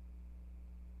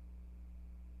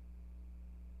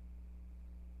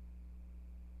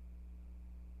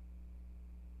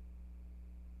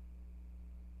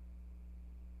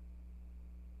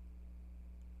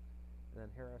 And then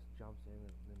Harris jumps in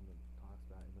and then talks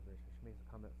about immigration. She makes a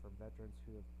comment for veterans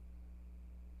who have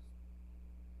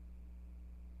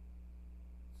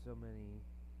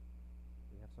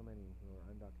we have so many who are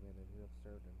undocumented who have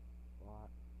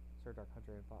served our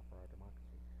country and fought for our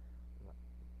democracy.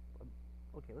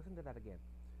 Okay, listen to that again.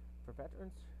 For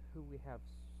veterans who we have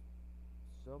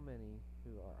so many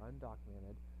who are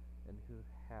undocumented and who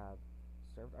have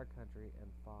served our country and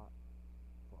fought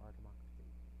for our democracy.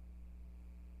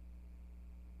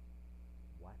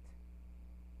 What?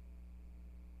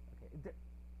 Okay,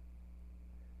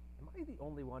 am I the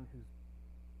only one who's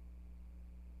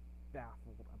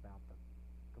baffled about the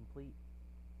complete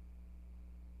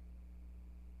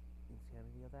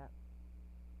insanity of that?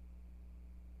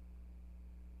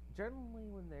 Generally,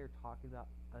 when they're talking about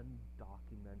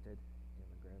undocumented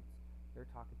immigrants, they're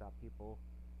talking about people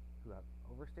who have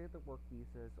overstayed their work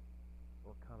visas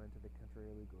or come into the country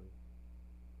illegally.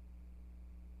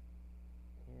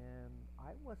 And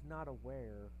I was not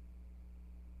aware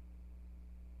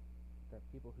that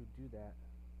people who do that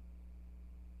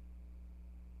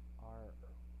are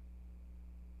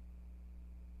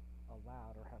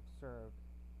allowed or have served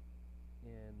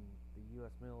in the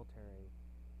U.S. military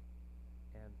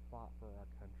and fought for our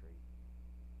country.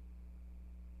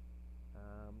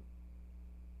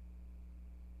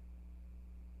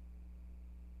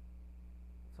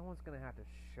 Someone's going to have to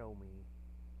show me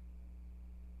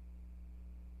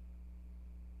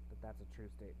that that's a true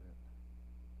statement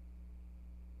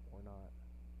or not.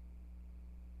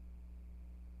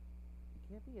 You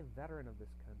can't be a veteran of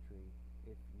this country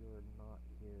if you're not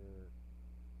here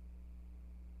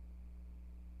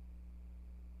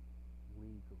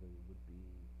legally, would be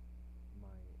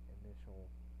my initial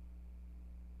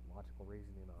logical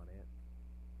reasoning on it.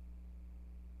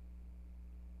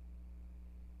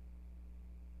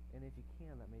 And if you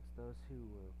can, that makes those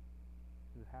who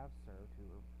have served, who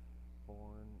were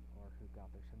born or who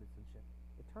got their citizenship,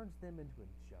 it turns them into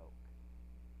a joke.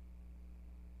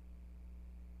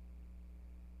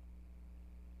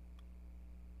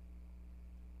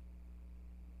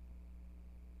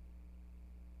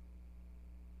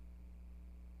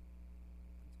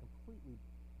 It's completely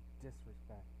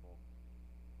disrespectful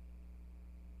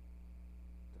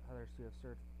to others who have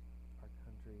served our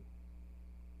country,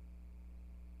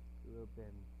 who have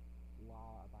been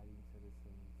law-abiding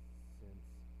citizens since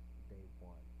day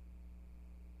one.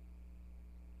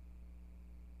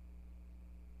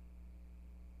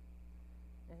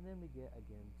 And then we get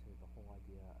again to the whole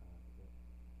idea of some of the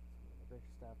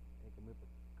immigration stuff,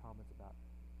 making comments about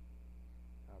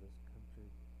how this country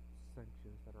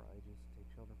sanctions federal agents to take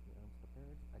children from the arms of the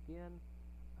parents. Again,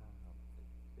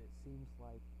 it seems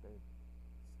like the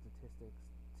statistics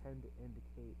tend to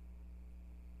indicate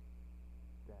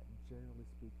that, generally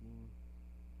speaking,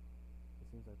 it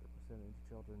seems like the percentage of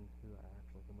children who are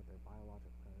actually come with their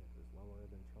biological parents is lower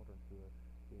than children who are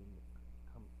being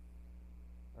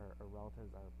or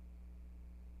relatives are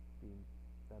being,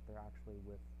 that they're actually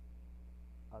with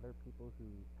other people who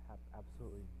have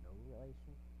absolutely no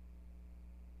relation.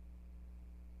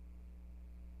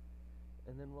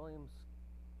 And then Williams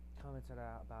commented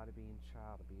out about it being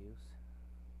child abuse.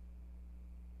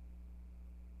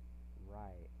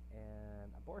 Right.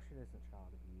 And abortion isn't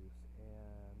child abuse,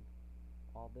 and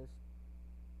all this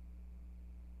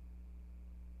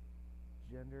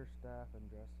gender stuff and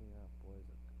dressing up boys,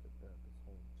 this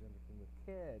whole gender thing with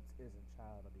kids isn't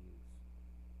child abuse.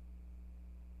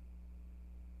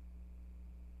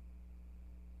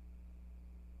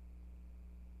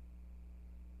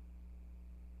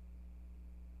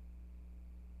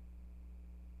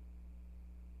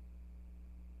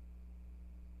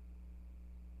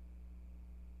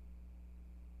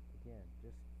 Again,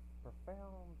 just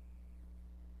profound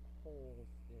holes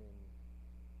in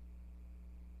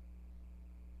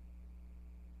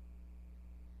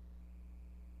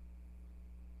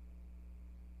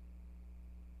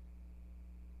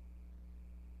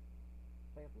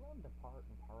they've loved to part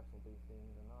and parcel these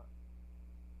things and not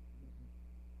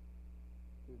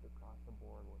do the across the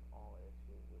board with all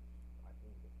issues, which I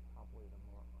think is probably the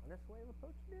more honest way of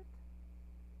approaching it.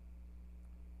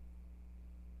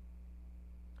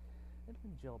 And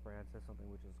then Gillibrand says something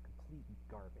which is complete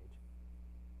garbage.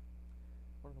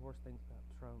 One of the worst things about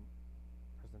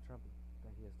President Trump,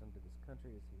 that he has done to this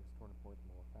country is he has torn apart the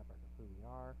moral fabric of who we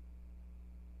are.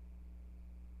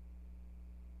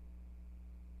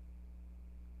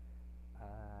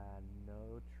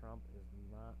 No, Trump is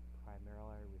not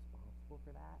primarily responsible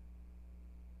for that.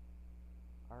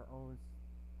 Our own,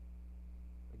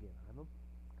 again, I'm a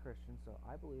Christian, so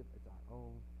I believe it's our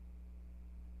own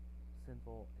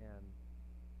sinful and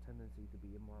tendency to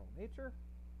be immoral nature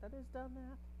that has done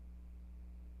that.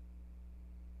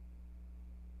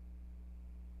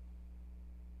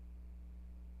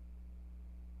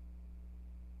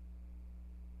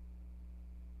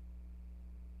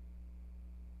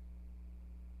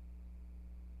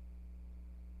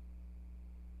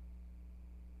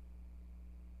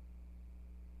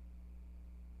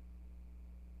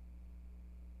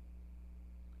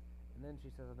 And then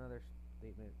she says another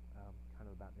statement, kind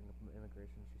of about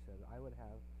immigration. She says, I would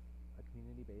have a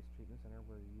community-based treatment center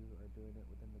where you are doing it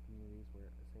within the communities where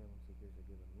asylum seekers are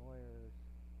given lawyers.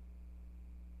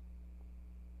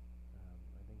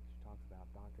 I think she talks about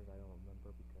doctors. I don't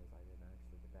remember because I didn't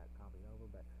actually get that copied over,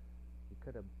 but you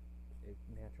could have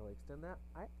naturally extend that.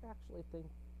 I actually think,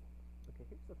 okay,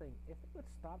 here's the thing. If they would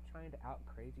stop trying to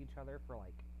out-craze each other for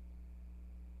like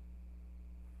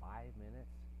 5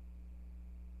 minutes,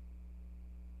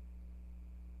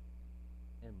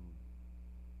 and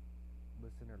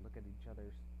listen or look at each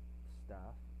other's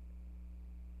stuff,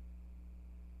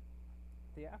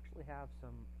 they actually have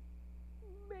some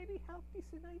maybe half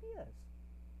decent ideas.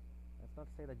 That's not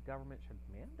to say the government should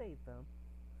mandate them,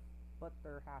 but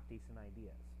they're half decent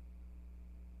ideas.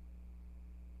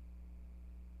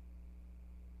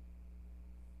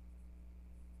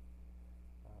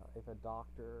 If a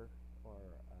doctor or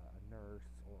a nurse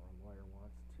or a lawyer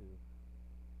wants to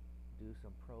do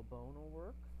some pro bono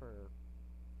work for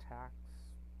tax,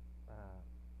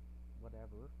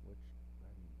 whatever, which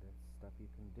that's stuff you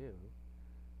can do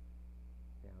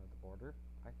down at the border,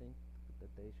 I think that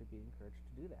they should be encouraged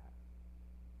to do that.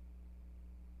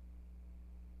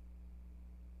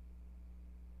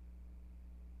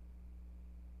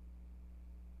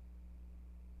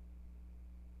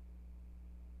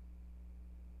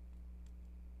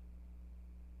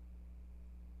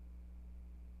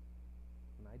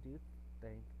 do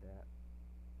think that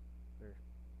there's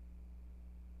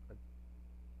a,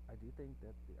 I do think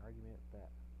that the argument that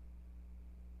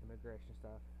immigration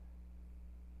stuff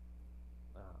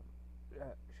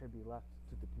should be left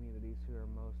to the communities who are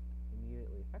most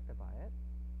immediately affected by it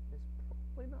is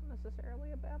probably not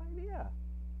necessarily a bad idea.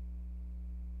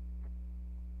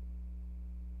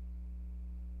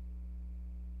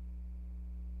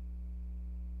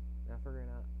 Now figuring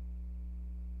out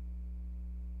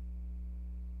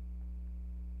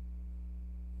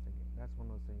that's one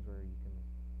of those things where you can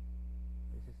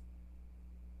it's just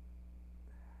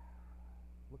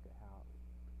look at how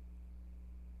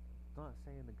it's not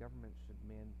saying the government should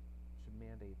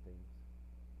mandate things.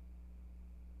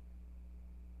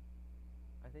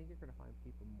 I think you're going to find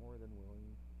people more than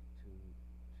willing to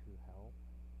help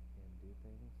and do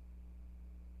things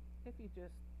if you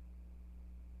just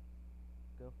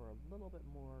go for a little bit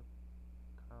more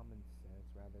common sense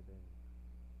rather than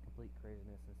complete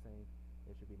craziness and saying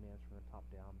it should be managed from the top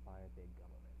down by a big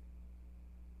government.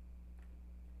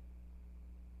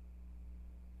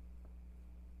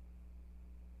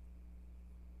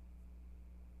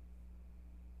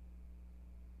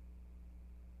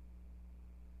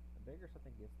 The bigger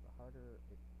something gets, the harder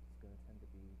it's going to tend to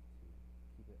be to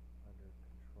keep it under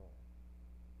control.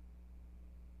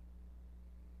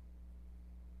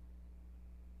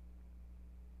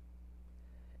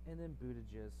 And then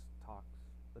Buttigieg talks.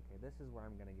 Okay, this is where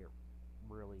I'm going to get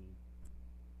probably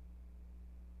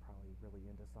really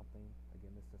into something.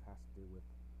 Again, this has to do with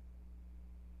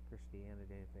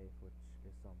Christianity and faith, which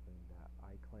is something that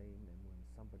I claim, and when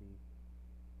somebody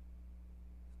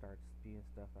starts spewing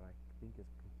stuff that I think is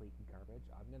complete garbage,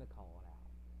 I'm going to call it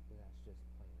out. That's just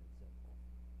plain and simple.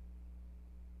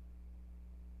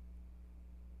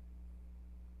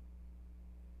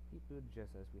 Pete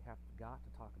Buttigieg says we have got to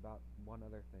talk about one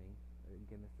other thing.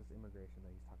 Again, it's this immigration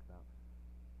that he's talking about.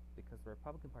 Because the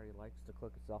Republican Party likes to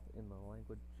cloak itself in the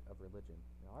language of religion.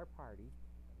 Now, our party,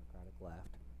 Democratic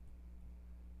Left,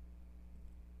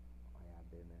 I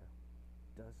added in there,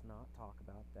 does not talk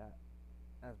about that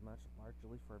as much,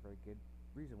 largely for a very good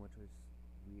reason, which is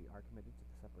we are committed to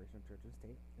the separation of church and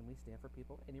state, and we stand for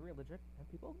people of any religion and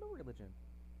people of no religion.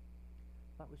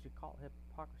 Thought we should call it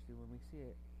hypocrisy when we see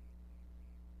it.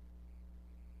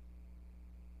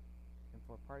 And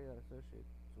for a party that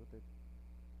associates with it,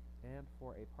 and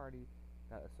for a party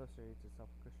that associates itself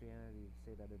with Christianity to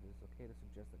say that it is okay to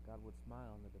suggest that God would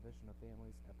smile on the division of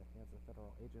families at the hands of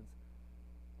federal agents,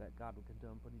 that God would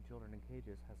condone putting children in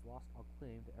cages, has lost all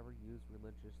claim to ever use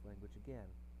religious language again.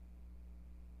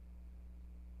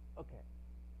 Okay.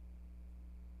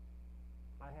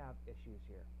 I have issues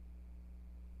here.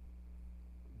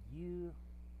 You,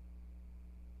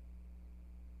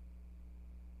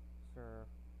 sir,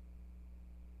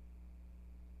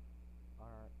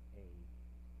 are a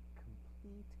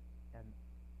complete and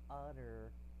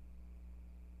utter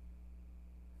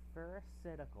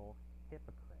pharisaical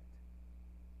hypocrite.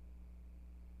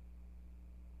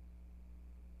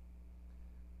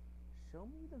 Show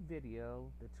me the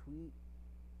video, the tweet.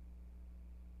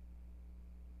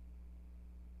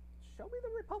 Show me the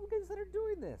Republicans that are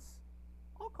doing this.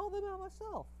 I'll call them out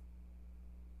myself.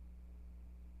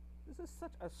 This is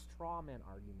such a straw man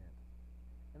argument.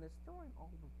 And it's throwing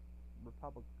all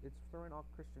it's throwing all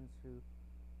Christians who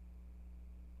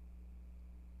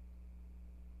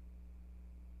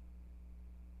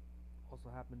also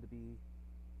happen to be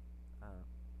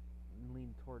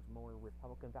lean towards more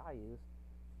Republican values.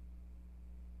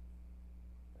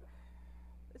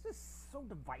 This is so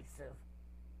divisive.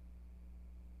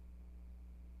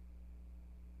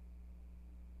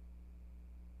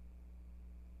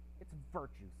 It's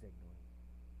virtue signaling.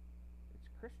 It's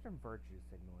Christian virtue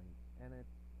signaling, and of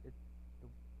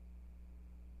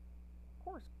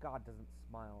course God doesn't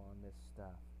smile on this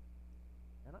stuff.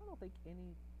 And I don't think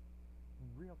any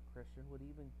real Christian would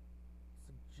even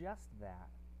suggest that.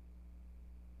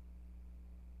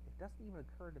 It doesn't even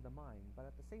occur to the mind, but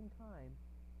at the same time,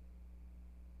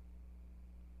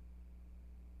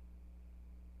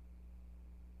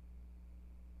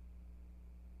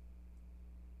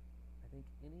 I think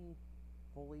any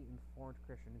fully informed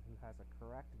Christian who has a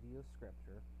correct view of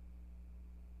Scripture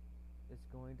is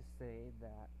going to say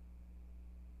that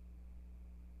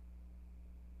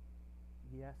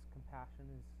yes, compassion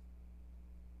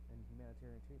and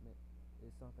humanitarian treatment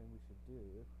is something we should do,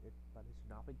 but it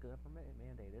should not be government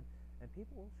mandated, and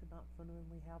people should not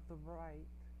fundamentally have the right.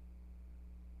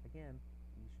 Again,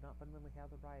 you should not fundamentally have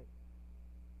the right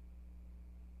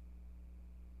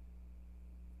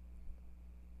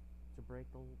to break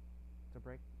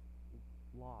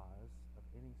laws of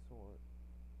any sort,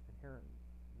 inherent,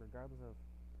 regardless of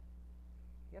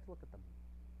You have to look at them.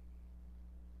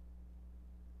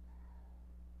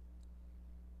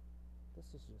 This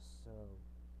is just so.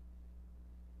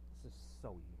 This is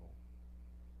so evil.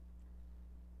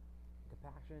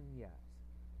 Compassion, yes.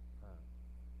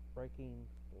 Breaking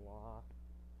law,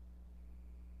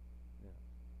 no.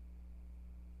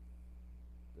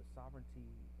 The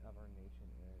sovereignty of our nation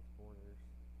and its borders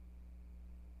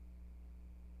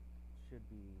should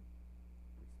be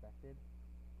respected.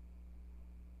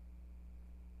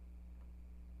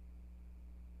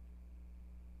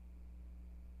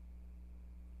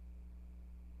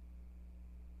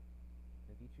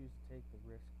 If you choose to take the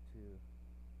risk to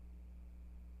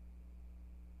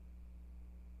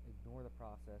ignore the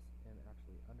process and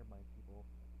actually undermine people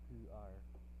who are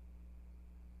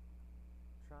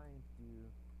trying to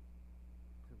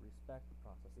respect the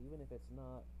process, even if it's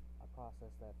not a process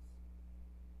that's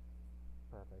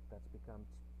perfect, that's become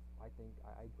I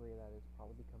agree that it's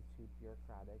probably become too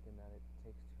bureaucratic and that it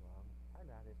takes too long. Part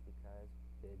of that is because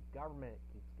big government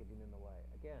keeps getting in the way.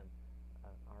 Again,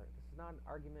 this is not an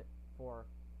argument for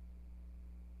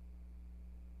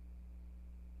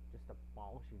just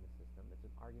abolishing the system. It's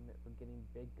an argument for getting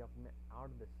big government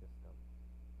out of the system.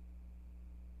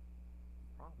 The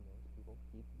problem is people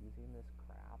keep using this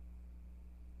crap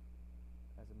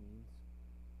as a means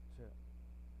to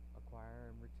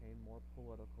acquire and retain more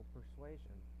political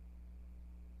persuasion.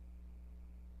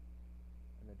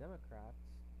 And the Democrats,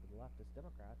 the leftist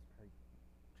Democrats, are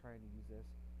trying to use this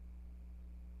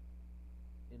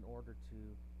in order to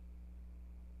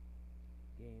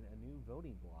gain a new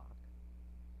voting bloc.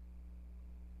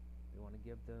 They want to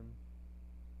give them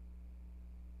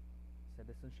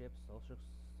citizenship,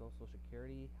 social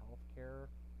security, health care,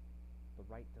 the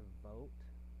right to vote.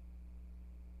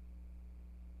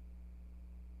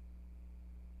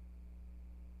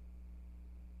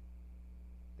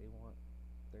 They want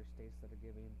their states that are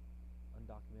giving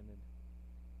undocumented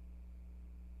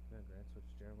immigrants, which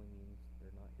generally means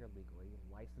they're not here legally,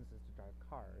 licenses to drive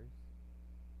cars.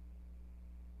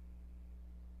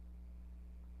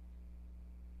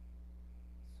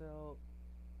 So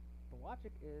the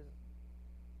logic is,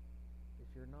 if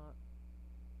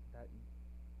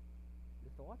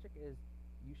the logic is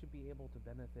you should be able to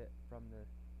benefit from the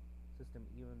system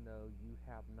even though you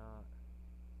have not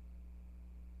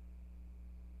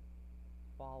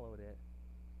followed it,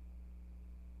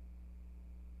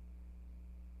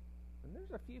 and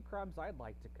there's a few crimes I'd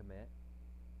like to commit.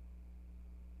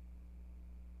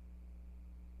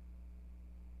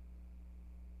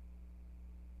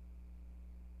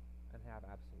 And have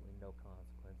absolutely no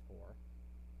consequence for.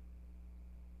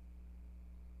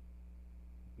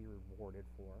 Be rewarded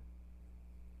for.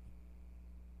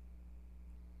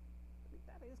 I think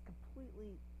that is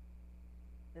completely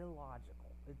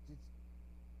illogical.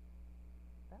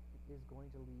 That is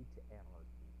going to lead to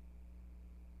anarchy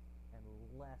and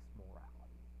less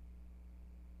morality.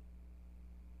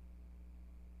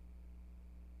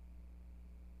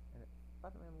 And it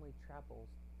fundamentally tramples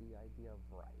the idea of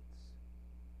rights.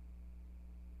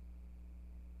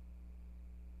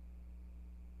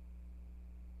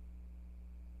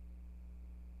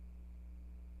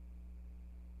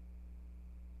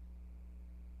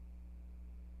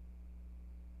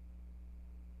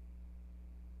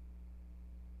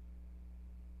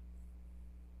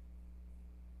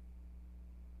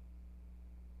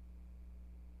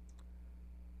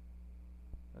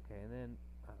 Okay, and then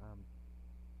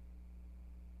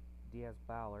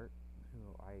Diaz-Balart, who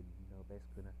I know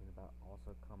basically nothing about,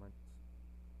 also comments.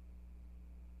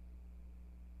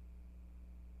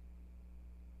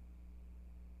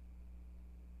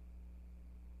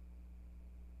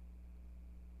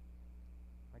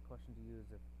 My question to you is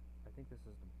I think this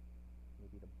is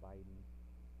maybe the Biden,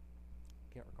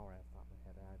 can't recall right off the top of my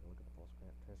head, I had to look at the full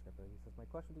transcript, but he says, my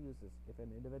question to you is this: if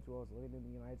an individual is living in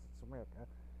the United States of America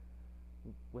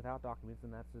without documents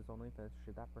and that's his only offense,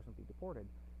 should that person be deported?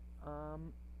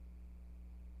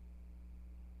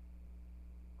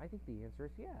 I think the answer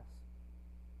is yes.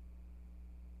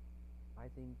 I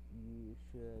think you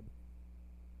should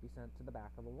be sent to the back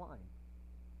of the line.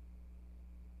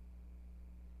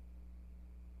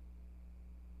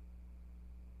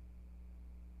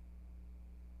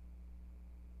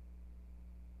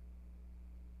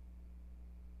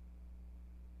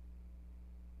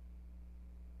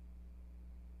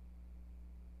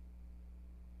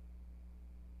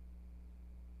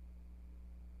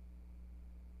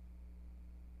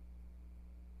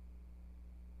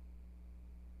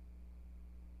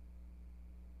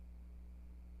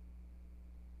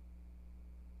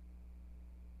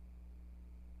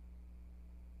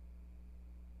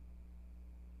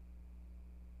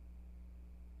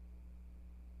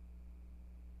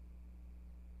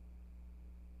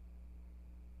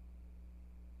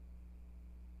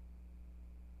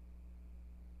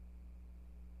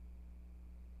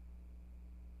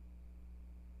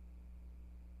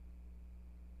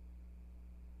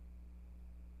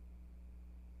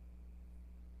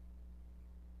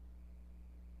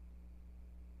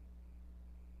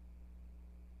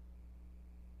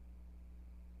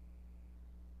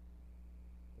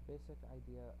 basic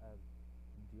idea of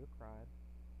do a crime,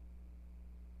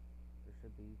 there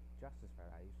should be justice for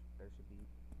that. There should be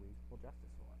reasonable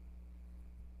justice for it.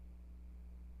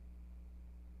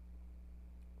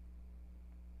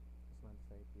 It's not to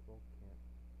say people can't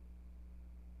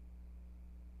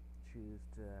choose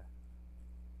to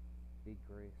be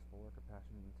graceful or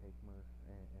compassionate and take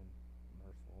and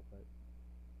merciful, but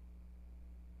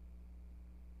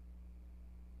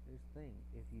here's the thing: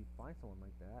 if you find someone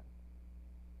like that,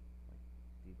 like,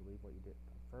 do you believe what you did?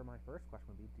 For my first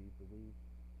question would be, do you believe?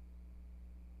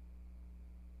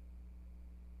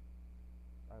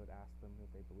 I would ask them if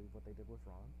they believe what they did was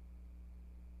wrong.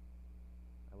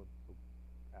 I would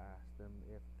ask them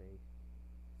if they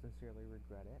sincerely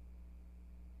regret it.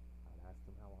 I would ask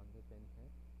them how long they've been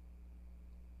here.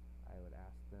 I would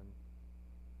ask them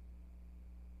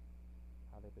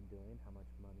how they've been doing, how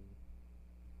much money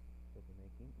they've been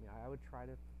making. I mean, I would try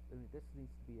to. I mean, this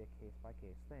needs to be a case by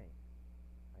case thing,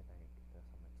 I think, to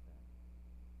some extent.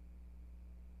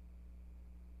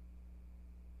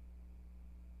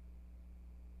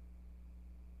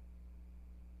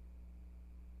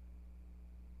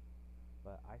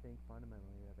 But I think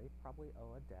fundamentally that they probably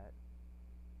owe a debt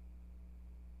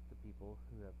to people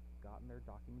who have gotten their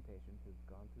documentation, who've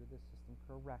gone through the system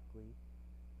correctly,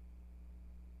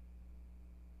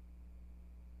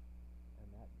 and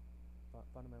that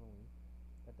fundamentally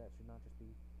that debt should not just be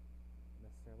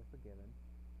necessarily forgiven.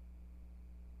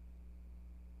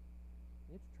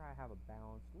 You need to try to have a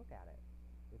balanced look at it.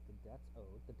 If the debt's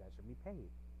owed, the debt should be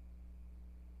paid.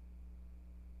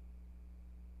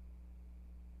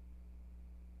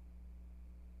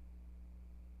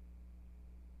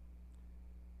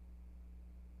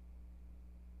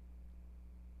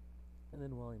 And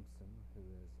then Williamson, who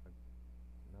is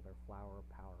another flower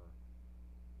power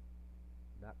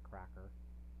nutcracker.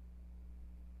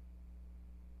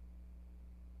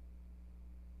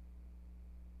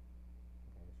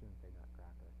 Okay, I shouldn't say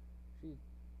nutcracker. She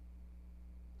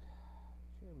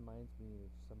reminds me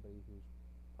of somebody who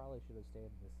probably should have stayed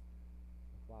in this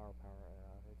flower power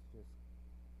era. It's just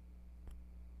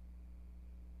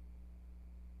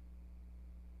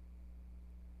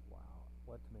wow.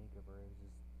 What to make of her is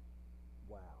just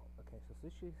wow. Okay, so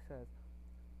she says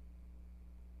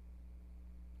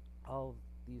all of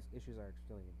these issues are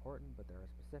extremely important, but there are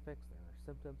specifics, there are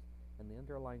symptoms, and the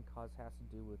underlying cause has to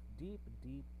do with deep,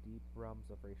 deep, deep realms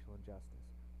of racial injustice,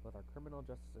 both our criminal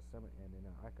justice system and in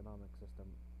our economic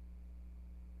system.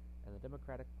 And the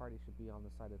Democratic Party should be on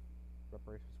the side of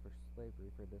reparations for slavery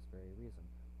for this very reason.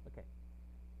 Okay,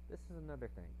 this is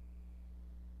another thing.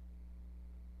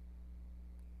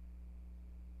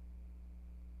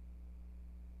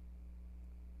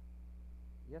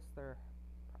 Yes, there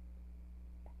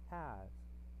has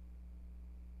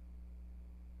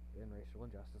been racial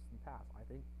injustice in the past. I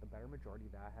think the better majority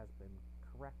of that has been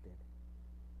corrected.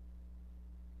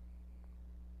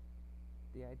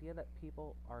 The idea that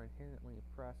people are inherently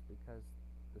oppressed because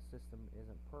the system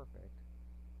isn't perfect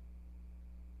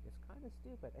is kind of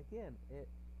stupid. Again,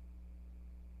 it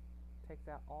takes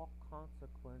out all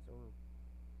consequence or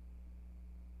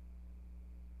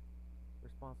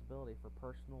responsibility for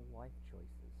personal life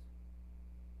choices.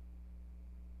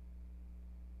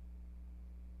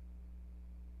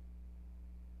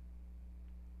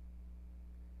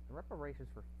 And reparations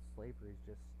for slavery is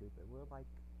just stupid. We're like,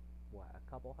 what,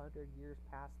 a couple hundred years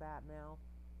past that now?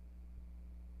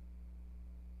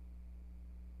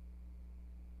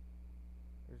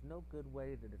 There's no good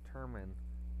way to determine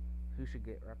who should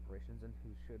get reparations and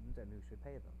who shouldn't and who should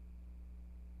pay them.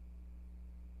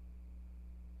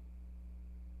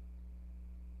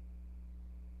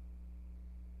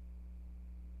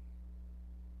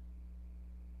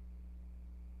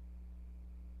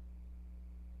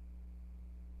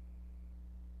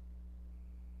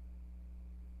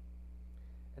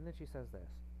 And then she says this: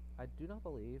 I do not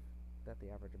believe that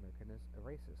the average American is a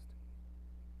racist.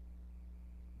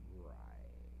 Right.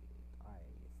 I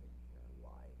think you're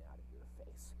lying out of your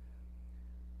face.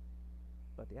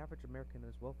 But the average American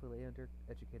is woefully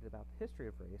undereducated about the history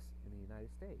of race in the United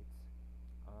States.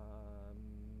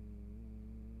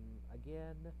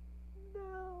 Again,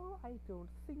 no, I don't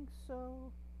think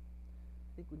so. I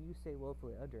think when you say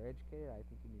woefully undereducated, I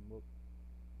think you mean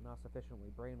not sufficiently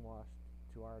brainwashed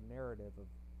to our narrative of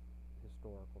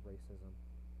historical racism.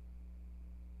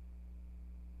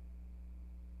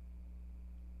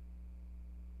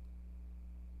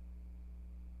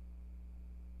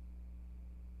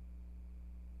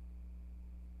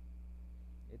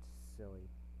 It's silly.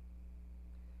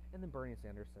 And then Bernie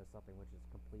Sanders says something which is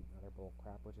complete and utter bull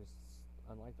crap, which is,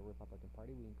 unlike the Republican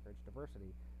Party, we encourage diversity.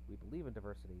 We believe in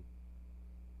diversity.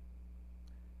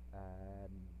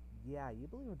 And yeah, you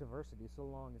believe in diversity so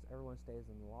long as everyone stays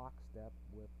in lockstep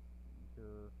with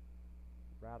your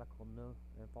radical no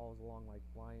and follows along like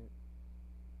blind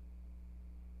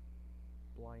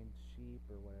sheep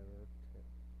or whatever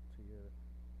to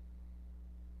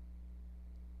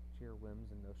your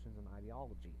whims and notions and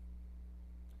ideology.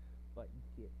 But you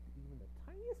get even the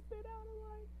tiniest bit out of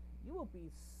line, you will be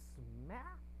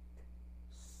smacked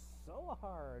so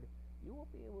hard you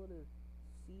won't be able to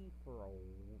see for a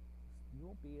you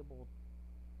won't be able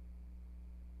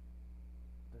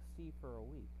to see for a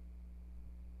week.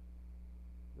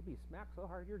 You'll be smacked so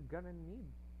hard you're gonna need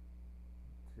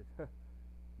to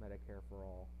Medicare for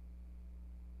all.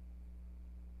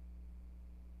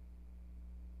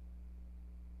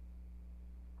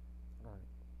 Alright.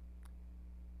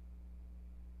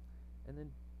 And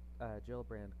then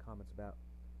Gillibrand comments about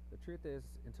the truth is,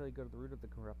 until you go to the root of the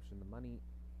corruption, the money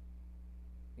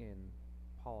in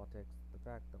politics, the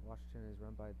fact that Washington is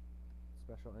run by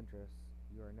special interests,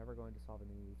 you are never going to solve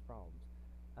any of these problems.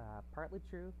 Partly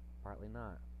true, partly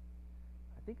not.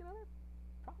 I think another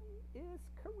problem is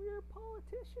career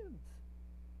politicians.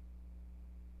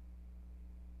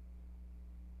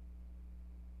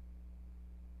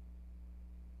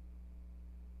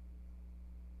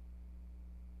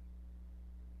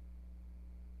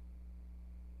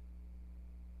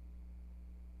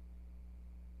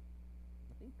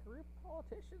 I think career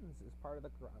politicians is part of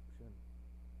the corruption.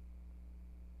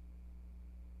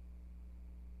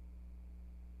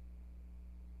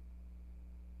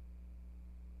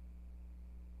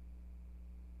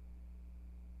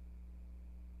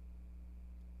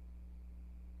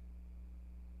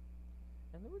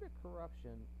 And the root of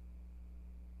corruption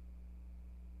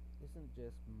isn't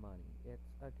just money. It's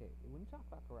okay. When you talk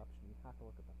about corruption, you have to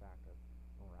look at the fact of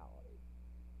morality.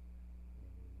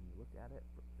 And when you look at it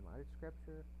in light of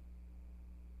scripture,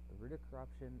 the root of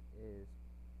corruption is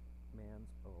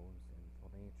man's own sinful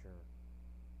nature.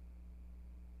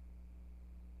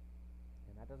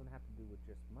 And that doesn't have to do with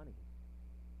just money.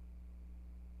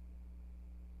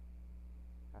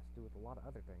 It has to do with a lot of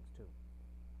other things too.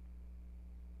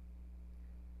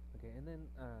 Okay, and then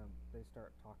they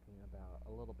start talking about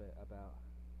a little bit about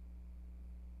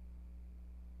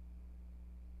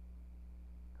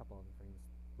a couple other things.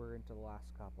 We're into the last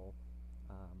couple.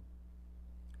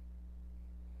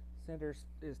 Sanders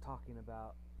is talking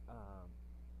about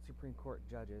Supreme Court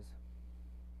judges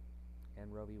and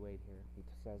Roe v. Wade here. He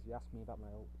says, "You asked me about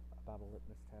a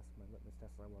litmus test. My litmus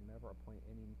test: I will never appoint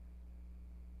any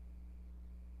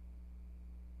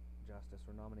justice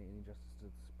or nominate any justice to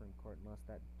the Supreme Court unless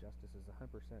that justice is 100%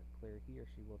 clear he or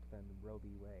she will defend Roe v.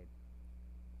 Wade."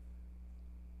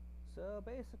 So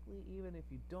basically, even if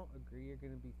you don't agree, you're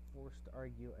going to be forced to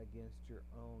argue against your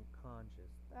own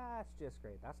conscience. That's just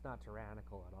great. That's not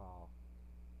tyrannical at all.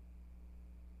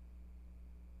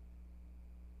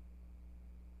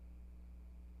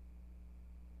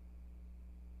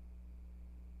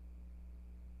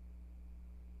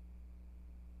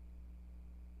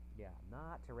 Yeah,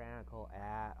 not tyrannical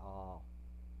at all.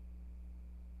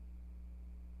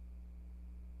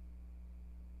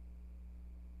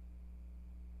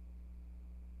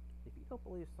 If you don't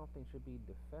believe something should be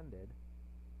defended,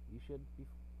 you shouldn't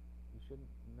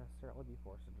necessarily be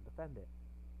forced to defend it.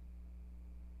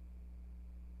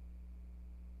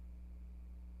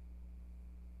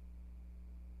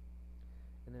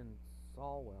 And then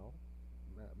Solwell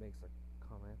makes a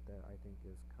comment that I think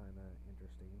is kind of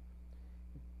interesting,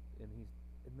 and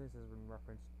this is in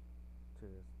reference to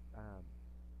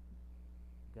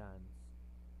guns,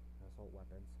 assault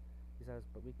weapons. He says,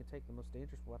 "But we can take the most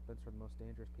dangerous weapons from the most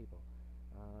dangerous people."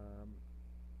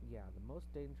 Yeah, the most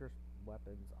dangerous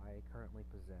weapons I currently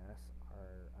possess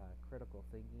are critical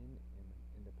thinking and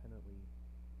independently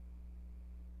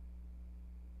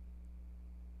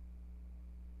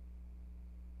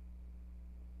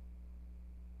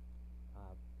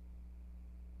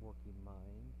working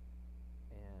mind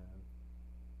and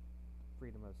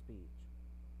freedom of speech.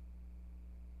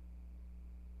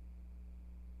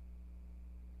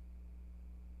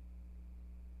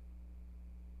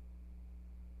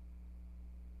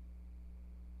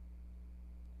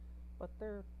 But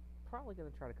they're probably going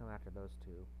to try to come after those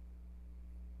two.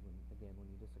 When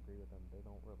you disagree with them, they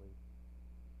don't really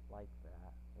like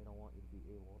that. They don't want you to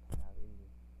be able to have any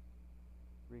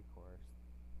recourse.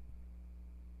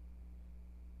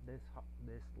 This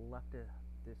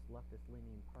leftist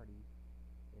leaning party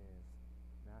is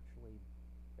naturally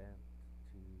bent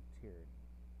to tyranny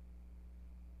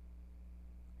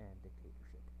and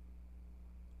dictatorship.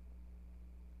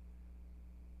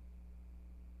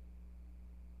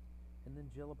 And then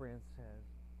Gillibrand says,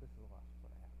 this is the last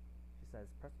one I have. She says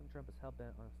President Trump is hell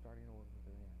bent on starting a war with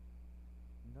Iran.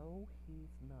 No,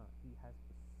 he's not. He has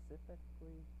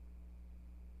specifically,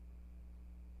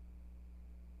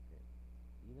 okay,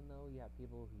 even though you have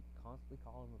people who constantly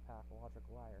call him a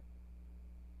pathological liar,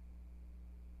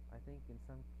 I think in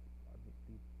some,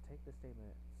 take the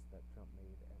statements that Trump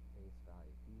made at face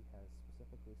value. He has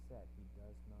specifically said he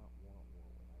does not want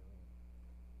war with Iran.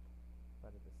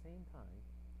 But at the same time,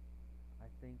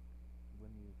 I think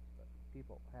when you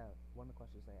people have one of the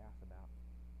questions they asked about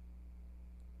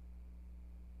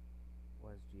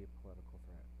was geopolitical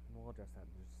threat, and we'll address that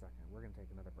in just a second. We're going to take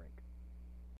another break.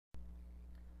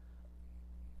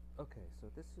 Okay, so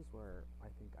this is where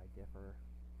I think I differ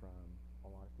from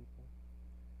a lot of people.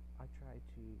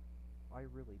 I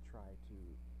really try to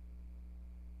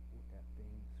look at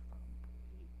things from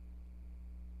a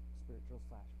spiritual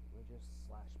 / religious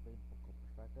 / biblical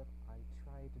perspective. I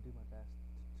try to do my best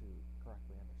to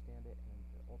correctly understand it and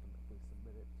to ultimately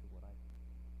submit it to what I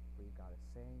believe God is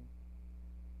saying.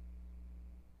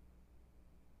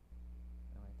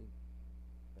 And I think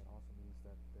that also means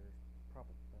that there's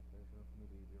room for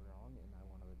me to be wrong, and I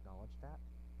want to acknowledge that.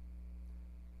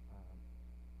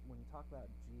 When you talk about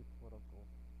geopolitical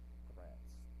threats,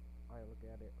 I look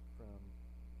at it from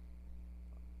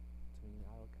a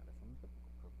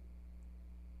biblical purview.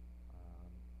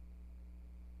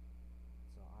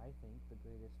 So I think the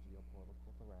greatest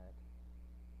geopolitical threat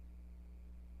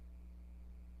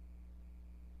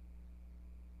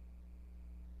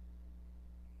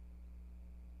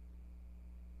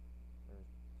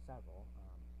there's several.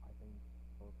 I think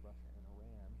both Russia and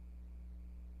Iran,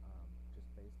 just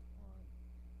based on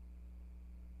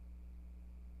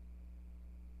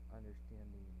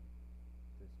understanding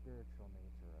the spiritual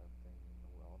nature of things in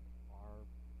the world, are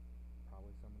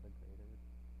probably some of the greater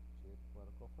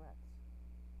geopolitical threats.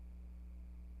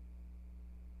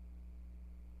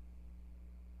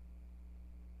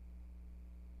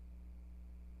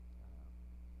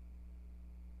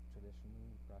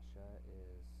 Traditionally, Russia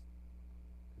is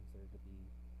considered to be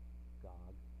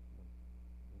Gog.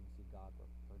 When you see Gog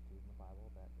referred to in the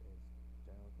Bible, that is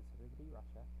generally considered to be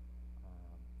Russia.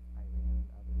 Iran and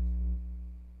others who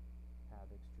have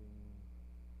extreme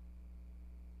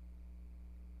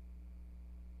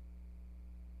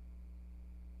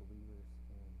believers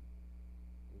in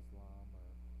Islam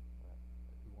or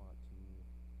who want to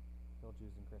kill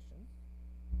Jews and Christians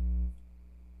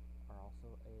are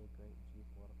also a great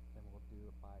geopolitical, and will do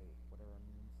it by whatever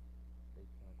means they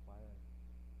can acquire,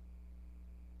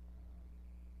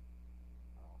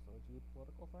 are also a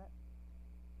geopolitical threat.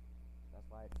 That's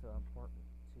why it's so important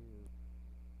to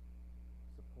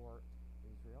support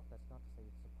Israel. That's not to say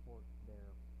support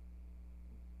their,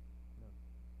 no,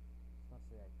 it's not to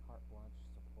say I carte blanche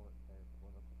support their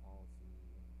political policy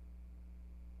and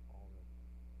all the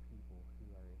people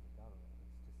who are in the government.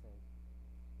 It's to say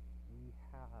we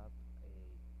have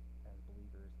as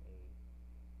believers, a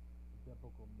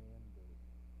biblical mandate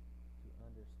to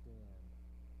understand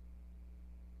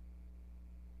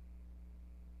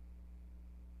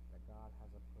that God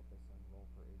has a purpose and role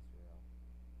for Israel.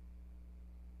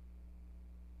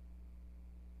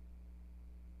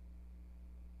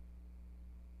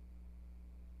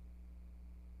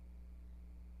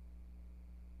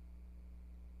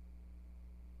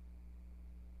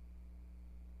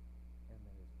 And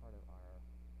that is part of our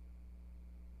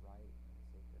right and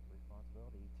sacred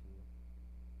responsibility to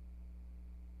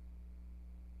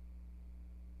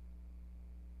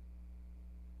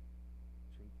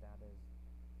treat that as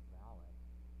valid.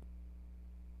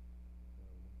 So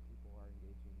when people are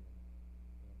engaging in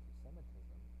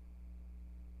anti-Semitism,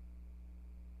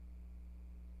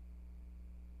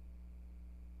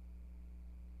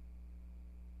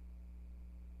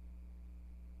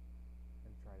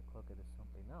 and try to cloak it as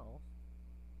something else,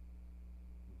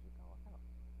 you should call it out.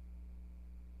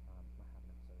 I have an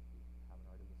episode, if you haven't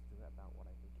already listened to it, about what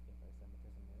I think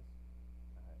anti-Semitism is.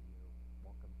 You're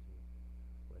welcome to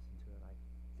listen to it. I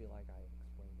feel like I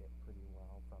explained it pretty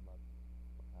well from a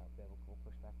biblical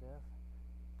perspective.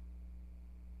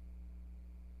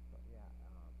 But yeah,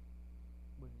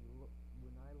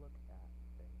 when I look at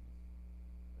things,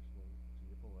 especially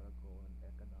geopolitical and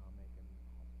economic, and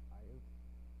I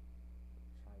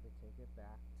try to take it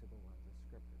back to the lens of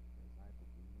Scripture, because I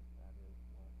believe that is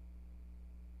what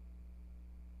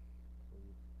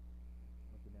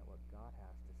looking at what God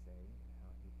has to say and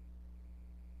how He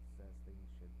says things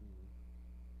should be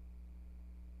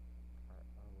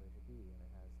are way to be, and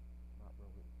it has not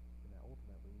really, and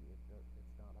ultimately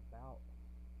it's not about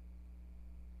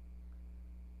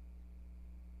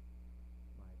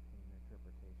my opinion or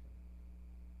interpretation.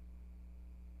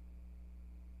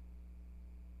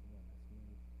 Again, that's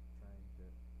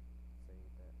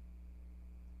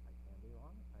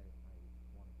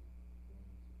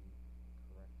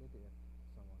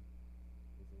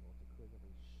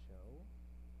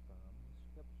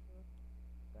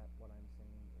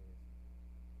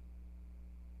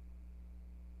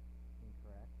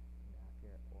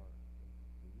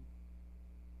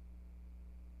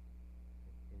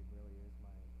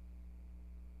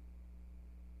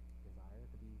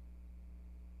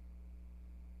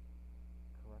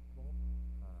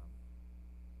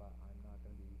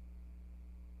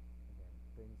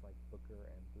Booker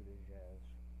and Buttigieg,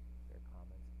 their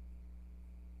comments,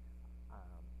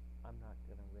 I'm not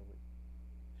gonna really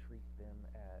treat them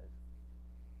as,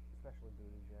 especially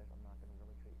Buttigieg, I'm not gonna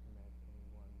really treat him as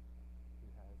anyone who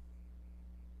has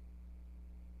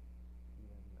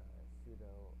even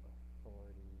pseudo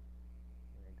authority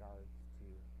in regards to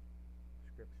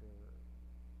scripture,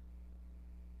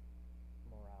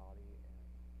 morality, and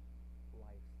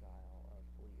lifestyle of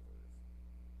believers.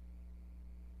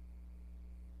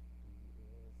 He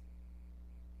is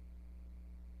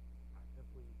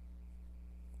actively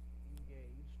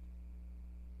engaged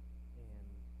in,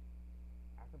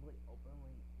 actively,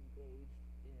 openly engaged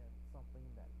in something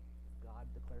that God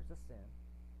declares a sin.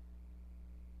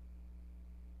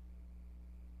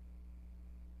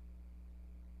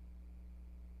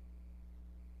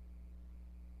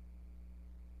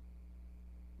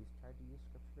 He's tried to use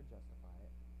scripture to justify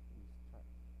it. He's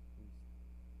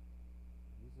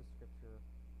uses scripture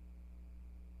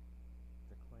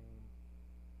to claim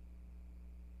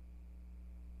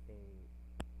a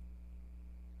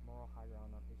moral high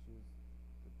ground on issues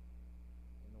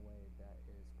in a way that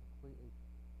is completely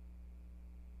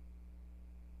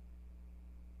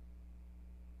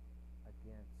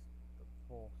against the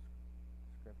full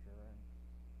scripture.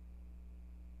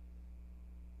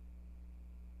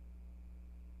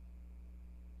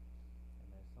 And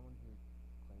as someone who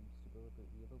claims to be a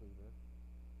believer,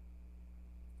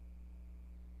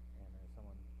 and as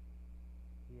someone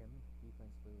he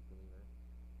claims to be a believer,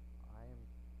 I am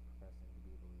professing to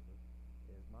be a believer.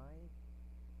 It is my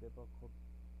biblical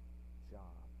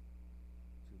job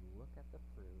to look at the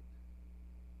fruit,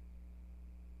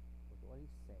 look at what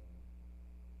he's saying,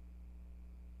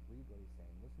 read what he's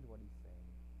saying, listen to what he's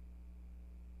saying,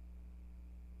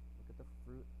 look at the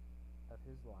fruit of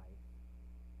his life,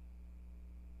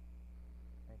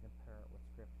 and compare it with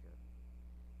scripture.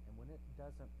 And when it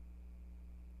doesn't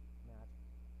match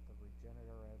the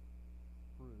regenerative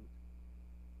fruit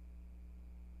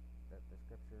that the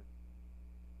scripture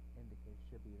indicates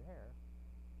should be there,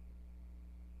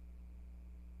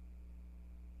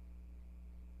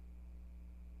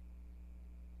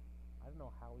 I don't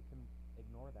know how we can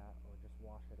ignore that or just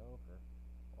wash it over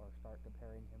or start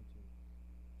comparing him to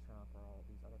Trump or all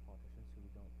these other politicians who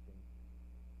we don't think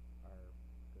are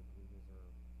good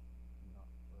believers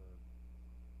or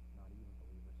not even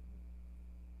believers. I mean,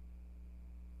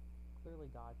 clearly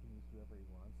God can use whoever he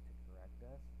wants to correct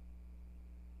us,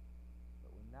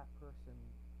 but when that person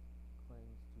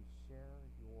claims to share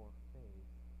your faith,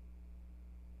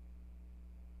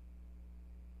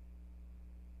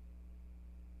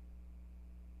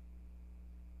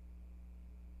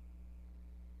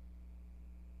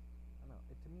 I don't know,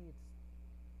 to me it's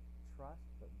trust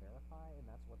but verify, and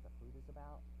that's what the fruit is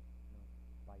about. You know,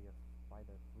 by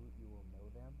their fruit you will know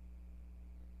them.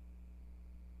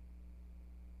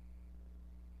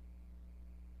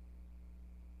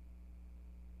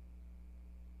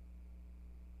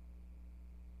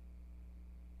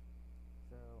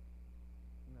 So,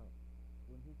 you know,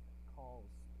 when he calls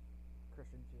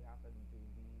Christians who happen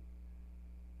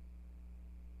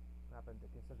to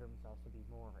consider themselves to be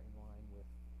more in line with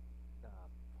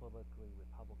politically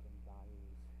Republican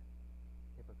values,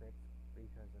 hypocrites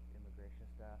because of immigration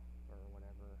stuff or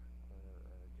whatever,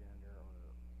 or gender or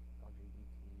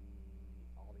LGBT,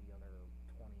 all the other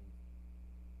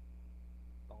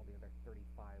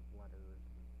 35 letters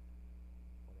and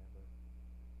whatever.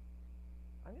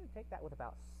 I'm going to take that with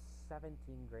about 17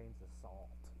 grains of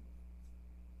salt.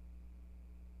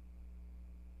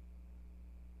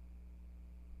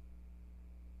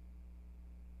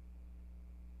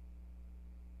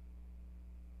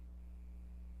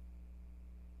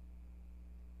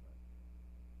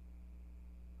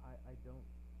 I don't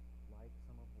like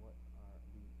some of what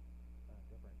the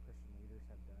different Christian leaders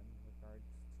have done in regards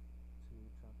to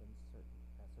Trump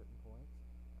at certain points.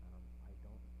 I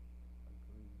don't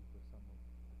agree with some of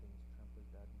the things Trump has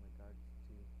done in regards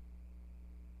to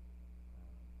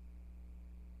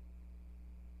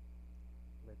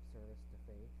lip service to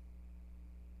faith.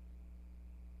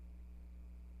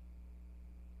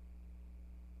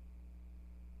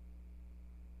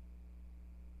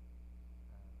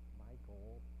 My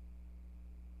goal,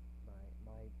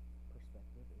 my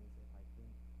perspective is if I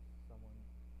think someone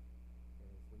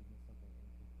is leading something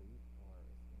incomplete or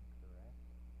is incorrect,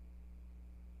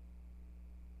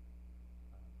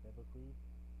 biblically,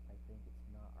 I think it's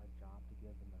not our job to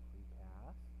give them a free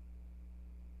pass,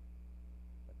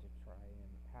 but to try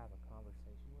and have a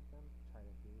conversation with them, try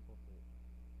to be able to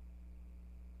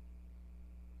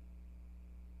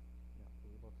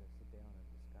sit down and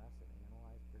discuss and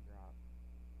analyze, figure out,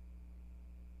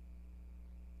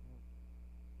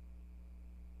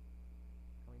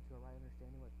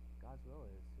 God's will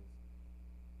is His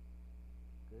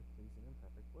good, pleasing, and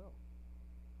perfect will.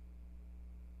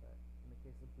 But in the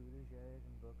case of Buttigieg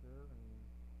and Booker and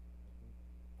I think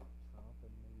Trump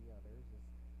and maybe others,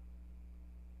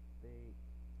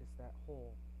 it's that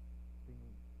whole thing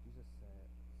Jesus said,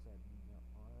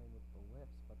 honoring with the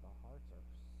lips, but the hearts are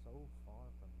so far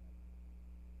from Him.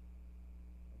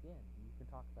 Again, you can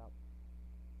talk about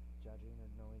judging or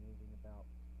knowing anything about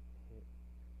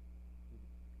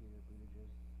Peter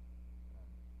Buttigieg's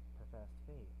professed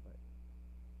faith, but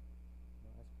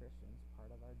as Christians, part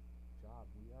of our job,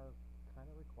 we are kind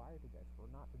of required to judge.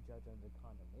 We're not to judge under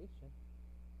condemnation,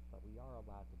 but we are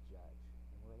allowed to judge,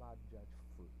 and we're allowed to judge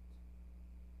fruit.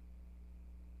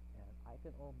 And I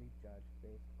can only judge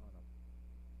based on a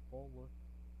full look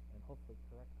and hopefully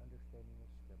correct understanding of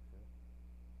Scripture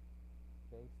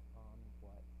based on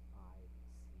what I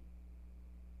see.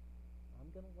 I'm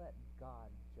going to let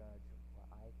God judge what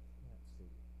I can't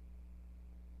see.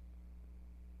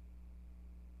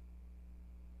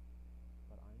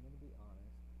 But I'm going to be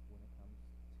honest when it comes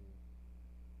to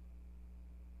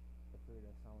the fruit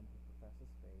of someone who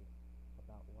professes faith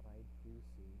about what I do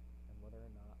see and whether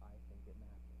or not I think it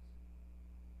matches.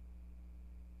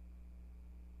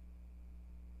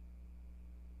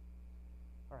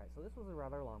 Alright, so this was a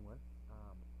rather long one.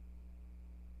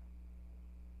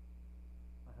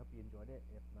 I hope you enjoyed it.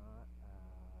 If not,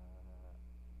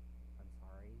 I'm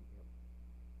sorry.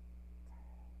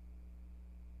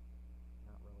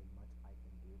 Not really much I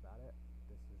can do about it.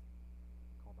 This is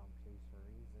called On Page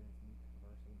Series, and it's me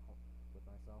conversing with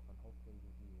myself and hopefully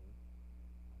with you.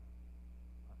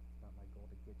 It's not my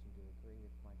goal to get you to agree.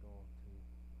 It's my goal to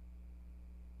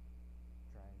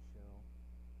try and show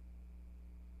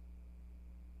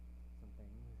some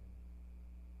things and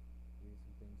give you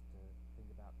some things to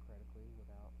think about critically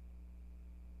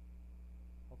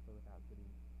hopefully without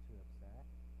getting too upset.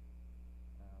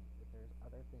 If there's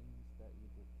other things that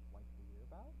you'd like to hear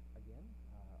about, again,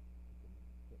 you can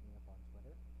hit me up on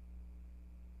Twitter.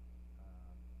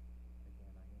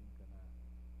 Again, I am going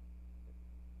to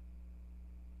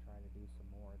try to do some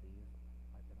more of these.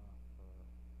 I've been off for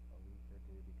a week or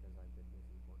two because I've been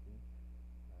busy working.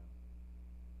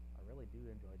 I really do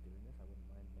enjoy doing this. I wouldn't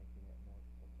mind making it more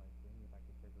full-time thing if I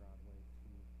could figure out a way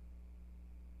to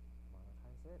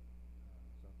monetize it.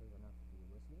 So if there's enough of you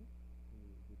listening who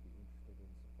would be interested in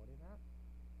supporting that,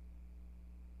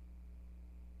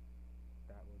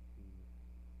 that would be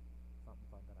something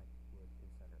fun that I would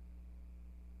consider.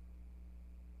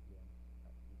 Again,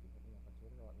 you can hit me up on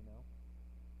Twitter, let me know.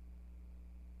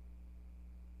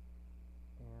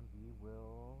 And we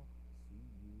will